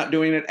pandemic, and they're not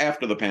doing it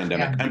after the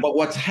pandemic. But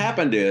what's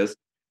happened is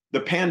the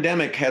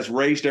pandemic has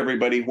raised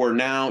everybody where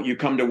now you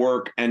come to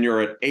work and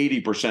you're at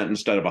 80%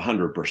 instead of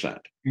 100%.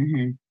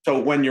 So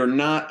when you're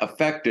not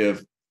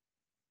effective,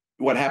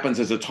 what happens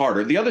is it's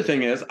harder. The other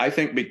thing is, I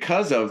think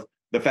because of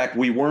the fact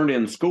we weren't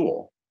in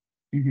school,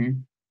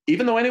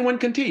 even though anyone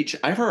can teach,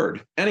 I've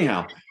heard,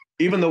 anyhow,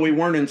 even though we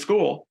weren't in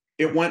school,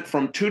 it went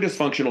from 2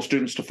 dysfunctional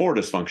students to 4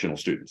 dysfunctional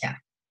students. Yeah.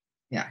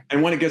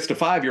 And when it gets to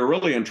 5, you're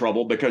really in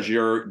trouble because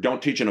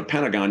don't teach in a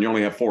pentagon, you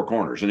only have 4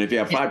 corners. And if you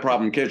have 5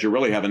 problem kids, you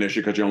really have an issue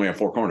because you only have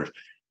 4 corners.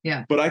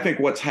 Yeah. But I think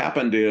what's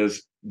happened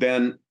is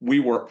then we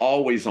were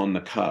always on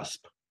the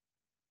cusp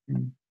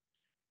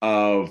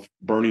of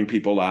burning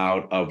people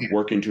out, of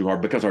working too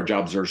hard because our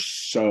jobs are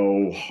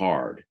so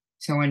hard.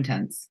 So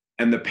intense.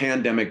 And the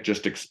pandemic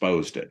just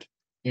exposed it.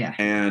 Yeah.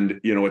 And,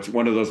 it's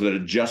one of those that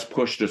had just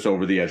pushed us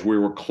over the edge. We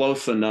were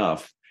close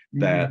enough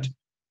that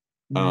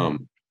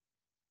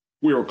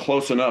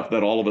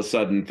all of a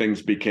sudden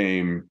things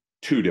became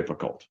too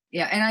difficult.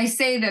 Yeah. And I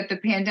say that the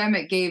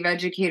pandemic gave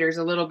educators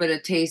a little bit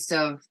of taste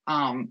of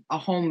a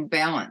home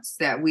balance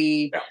that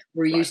we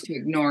were used to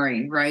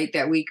ignoring, right?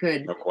 That we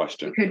could, no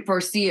question, we could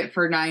foresee it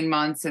for 9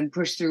 months and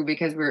push through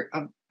because we're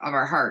of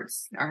our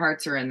hearts. Our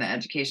hearts are in the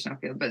educational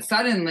field. But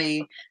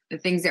suddenly the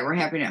things that were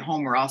happening at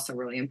home were also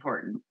really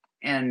important.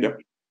 And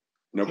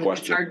no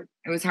question.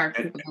 It was hard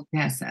for people to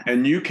pass that.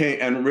 And you came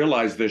and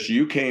realized this.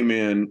 You came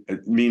in,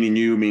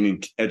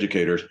 meaning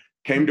educators,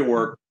 came to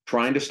work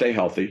trying to stay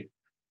healthy,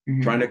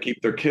 trying to keep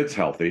their kids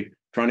healthy,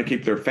 trying to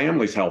keep their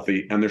families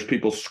healthy. And there's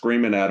people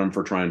screaming at them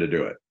for trying to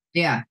do it.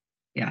 Yeah.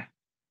 Yeah.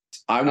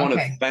 I want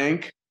to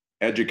thank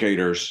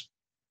educators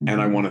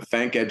And I want to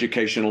thank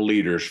educational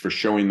leaders for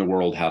showing the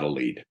world how to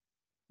lead.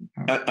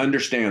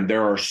 Understand,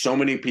 there are so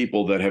many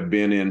people that have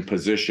been in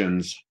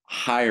positions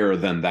higher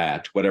than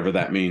that, whatever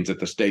that means, at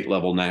the state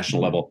level,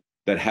 national level,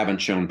 that haven't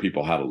shown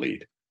people how to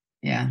lead.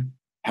 Yeah.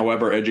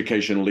 However,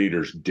 educational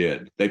leaders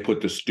did. They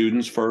put the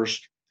students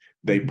first.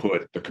 They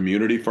put the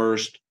community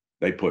first.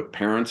 They put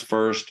parents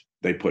first.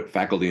 They put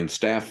faculty and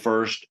staff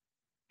first.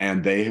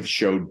 And they have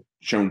shown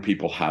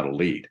people how to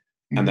lead.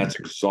 And that's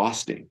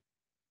exhausting.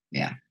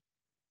 Yeah.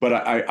 But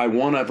I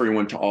want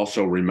everyone to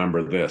also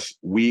remember this.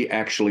 We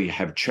actually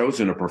have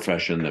chosen a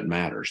profession that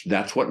matters.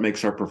 That's what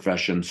makes our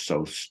profession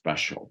so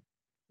special.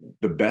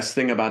 The best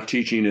thing about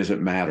teaching is it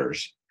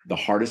matters. The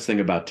hardest thing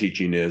about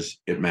teaching is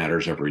it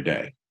matters every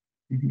day.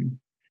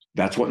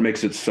 That's what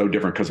makes it so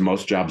different, because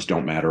most jobs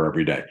don't matter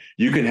every day.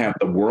 You can have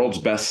the world's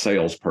best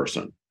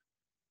salesperson,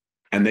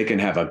 and they can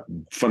have a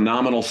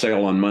phenomenal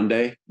sale on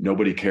Monday.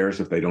 Nobody cares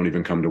if they don't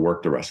even come to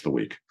work the rest of the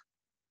week.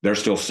 They're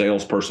still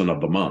salesperson of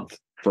the month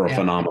for a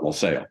phenomenal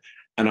sale.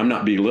 And I'm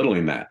not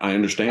belittling that. I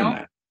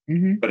understand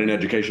that. But in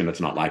education,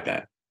 it's not like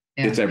that.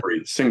 It's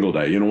every single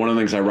day. You know, one of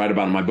the things I write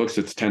about in my books,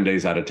 it's 10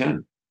 days out of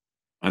 10.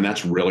 And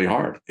that's really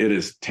hard. It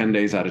is 10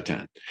 days out of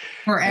 10.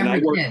 For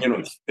every kid. You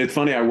know, it's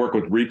funny, I work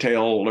with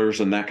retailers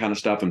and that kind of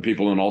stuff and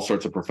people in all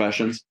sorts of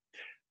professions.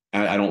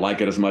 I don't like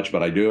it as much,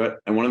 but I do it.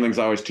 And one of the things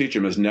I always teach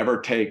them is never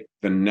take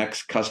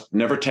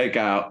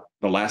out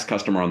the last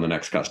customer on the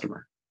next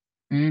customer.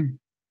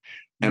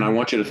 And I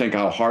want you to think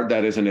how hard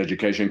that is in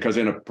education, because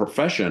in a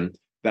profession,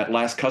 that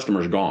last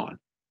customer is gone.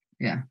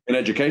 Yeah. In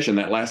education,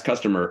 that last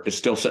customer is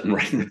still sitting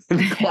right in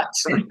the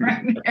classroom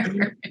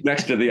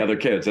next to the other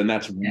kids. And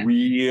that's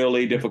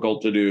really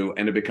difficult to do.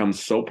 And it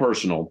becomes so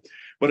personal,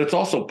 but it's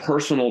also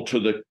personal to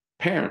the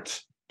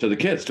parents, to the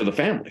kids, to the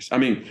families. I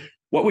mean,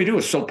 what we do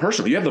is so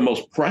personal. You have the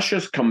most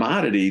precious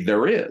commodity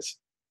there is.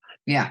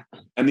 Yeah.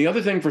 And the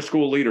other thing for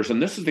school leaders,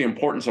 and this is the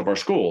importance of our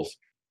schools,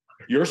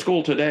 your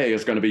school today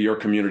is going to be your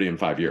community in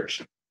 5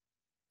 years.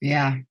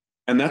 Yeah.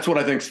 And that's what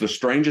I think is the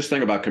strangest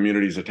thing about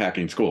communities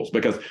attacking schools,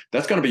 because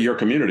that's going to be your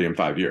community in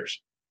 5 years.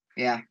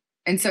 Yeah.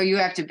 And so you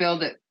have to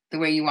build it the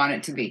way you want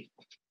it to be.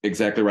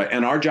 Exactly right.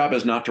 And our job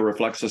is not to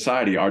reflect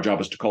society. Our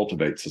job is to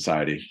cultivate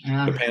society.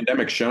 The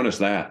pandemic's shown us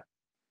that.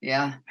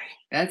 Yeah.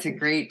 That's a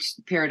great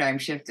paradigm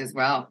shift as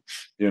well.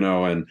 You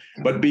know,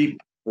 but be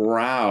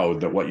proud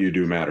that what you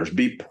do matters.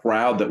 Be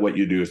proud that what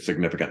you do is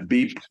significant.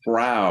 Be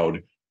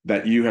proud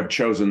that you have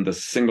chosen the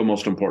single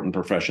most important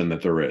profession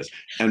that there is.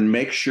 And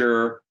make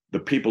sure the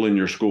people in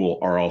your school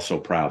are also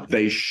proud.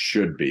 They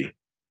should be.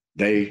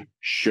 They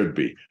should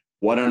be.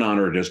 What an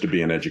honor it is to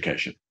be in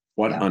education.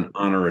 What an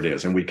honor it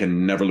is. And we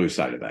can never lose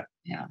sight of that.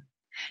 Yeah.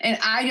 And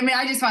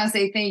I just want to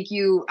say thank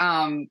you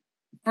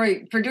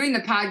for doing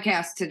the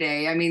podcast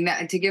today. I mean,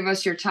 to give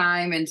us your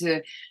time and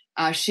to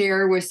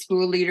share with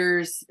school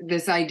leaders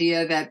this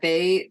idea that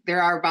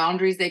there are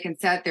boundaries they can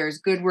set. There's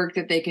good work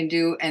that they can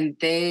do, and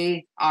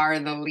they are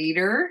the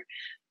leader.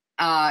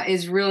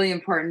 Is really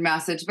important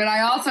message. But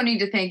I also need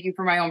to thank you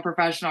for my own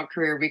professional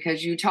career,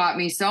 because you taught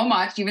me so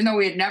much, even though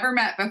we had never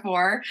met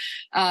before.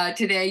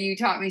 Today, you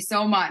taught me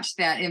so much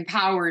that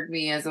empowered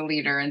me as a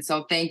leader. And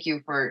so thank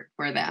you for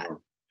that.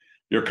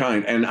 You're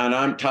kind. And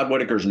I'm Todd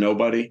Whitaker's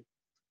nobody.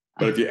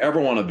 But if you ever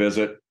want to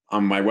visit,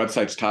 my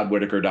website's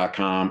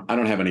toddwhitaker.com. I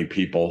don't have any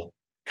people.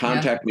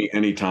 Contact me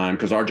anytime,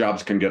 because our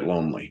jobs can get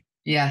lonely.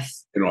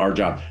 Yes. You know, our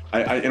job.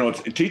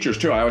 It's teachers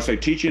too. I always say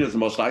teaching is the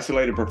most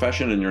isolated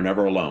profession, and you're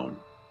never alone,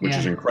 which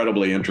is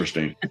incredibly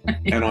interesting.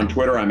 And on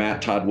Twitter, I'm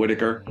at Todd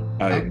Whitaker.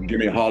 Give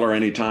me a holler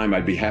anytime.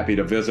 I'd be happy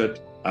to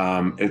visit.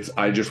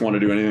 I just want to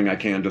do anything I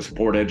can to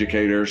support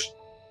educators.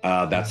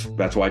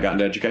 That's why I got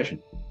into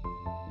education.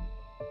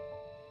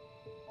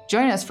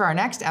 Join us for our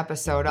next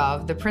episode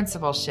of The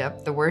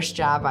Principalship, the worst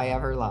job I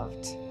ever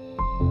loved.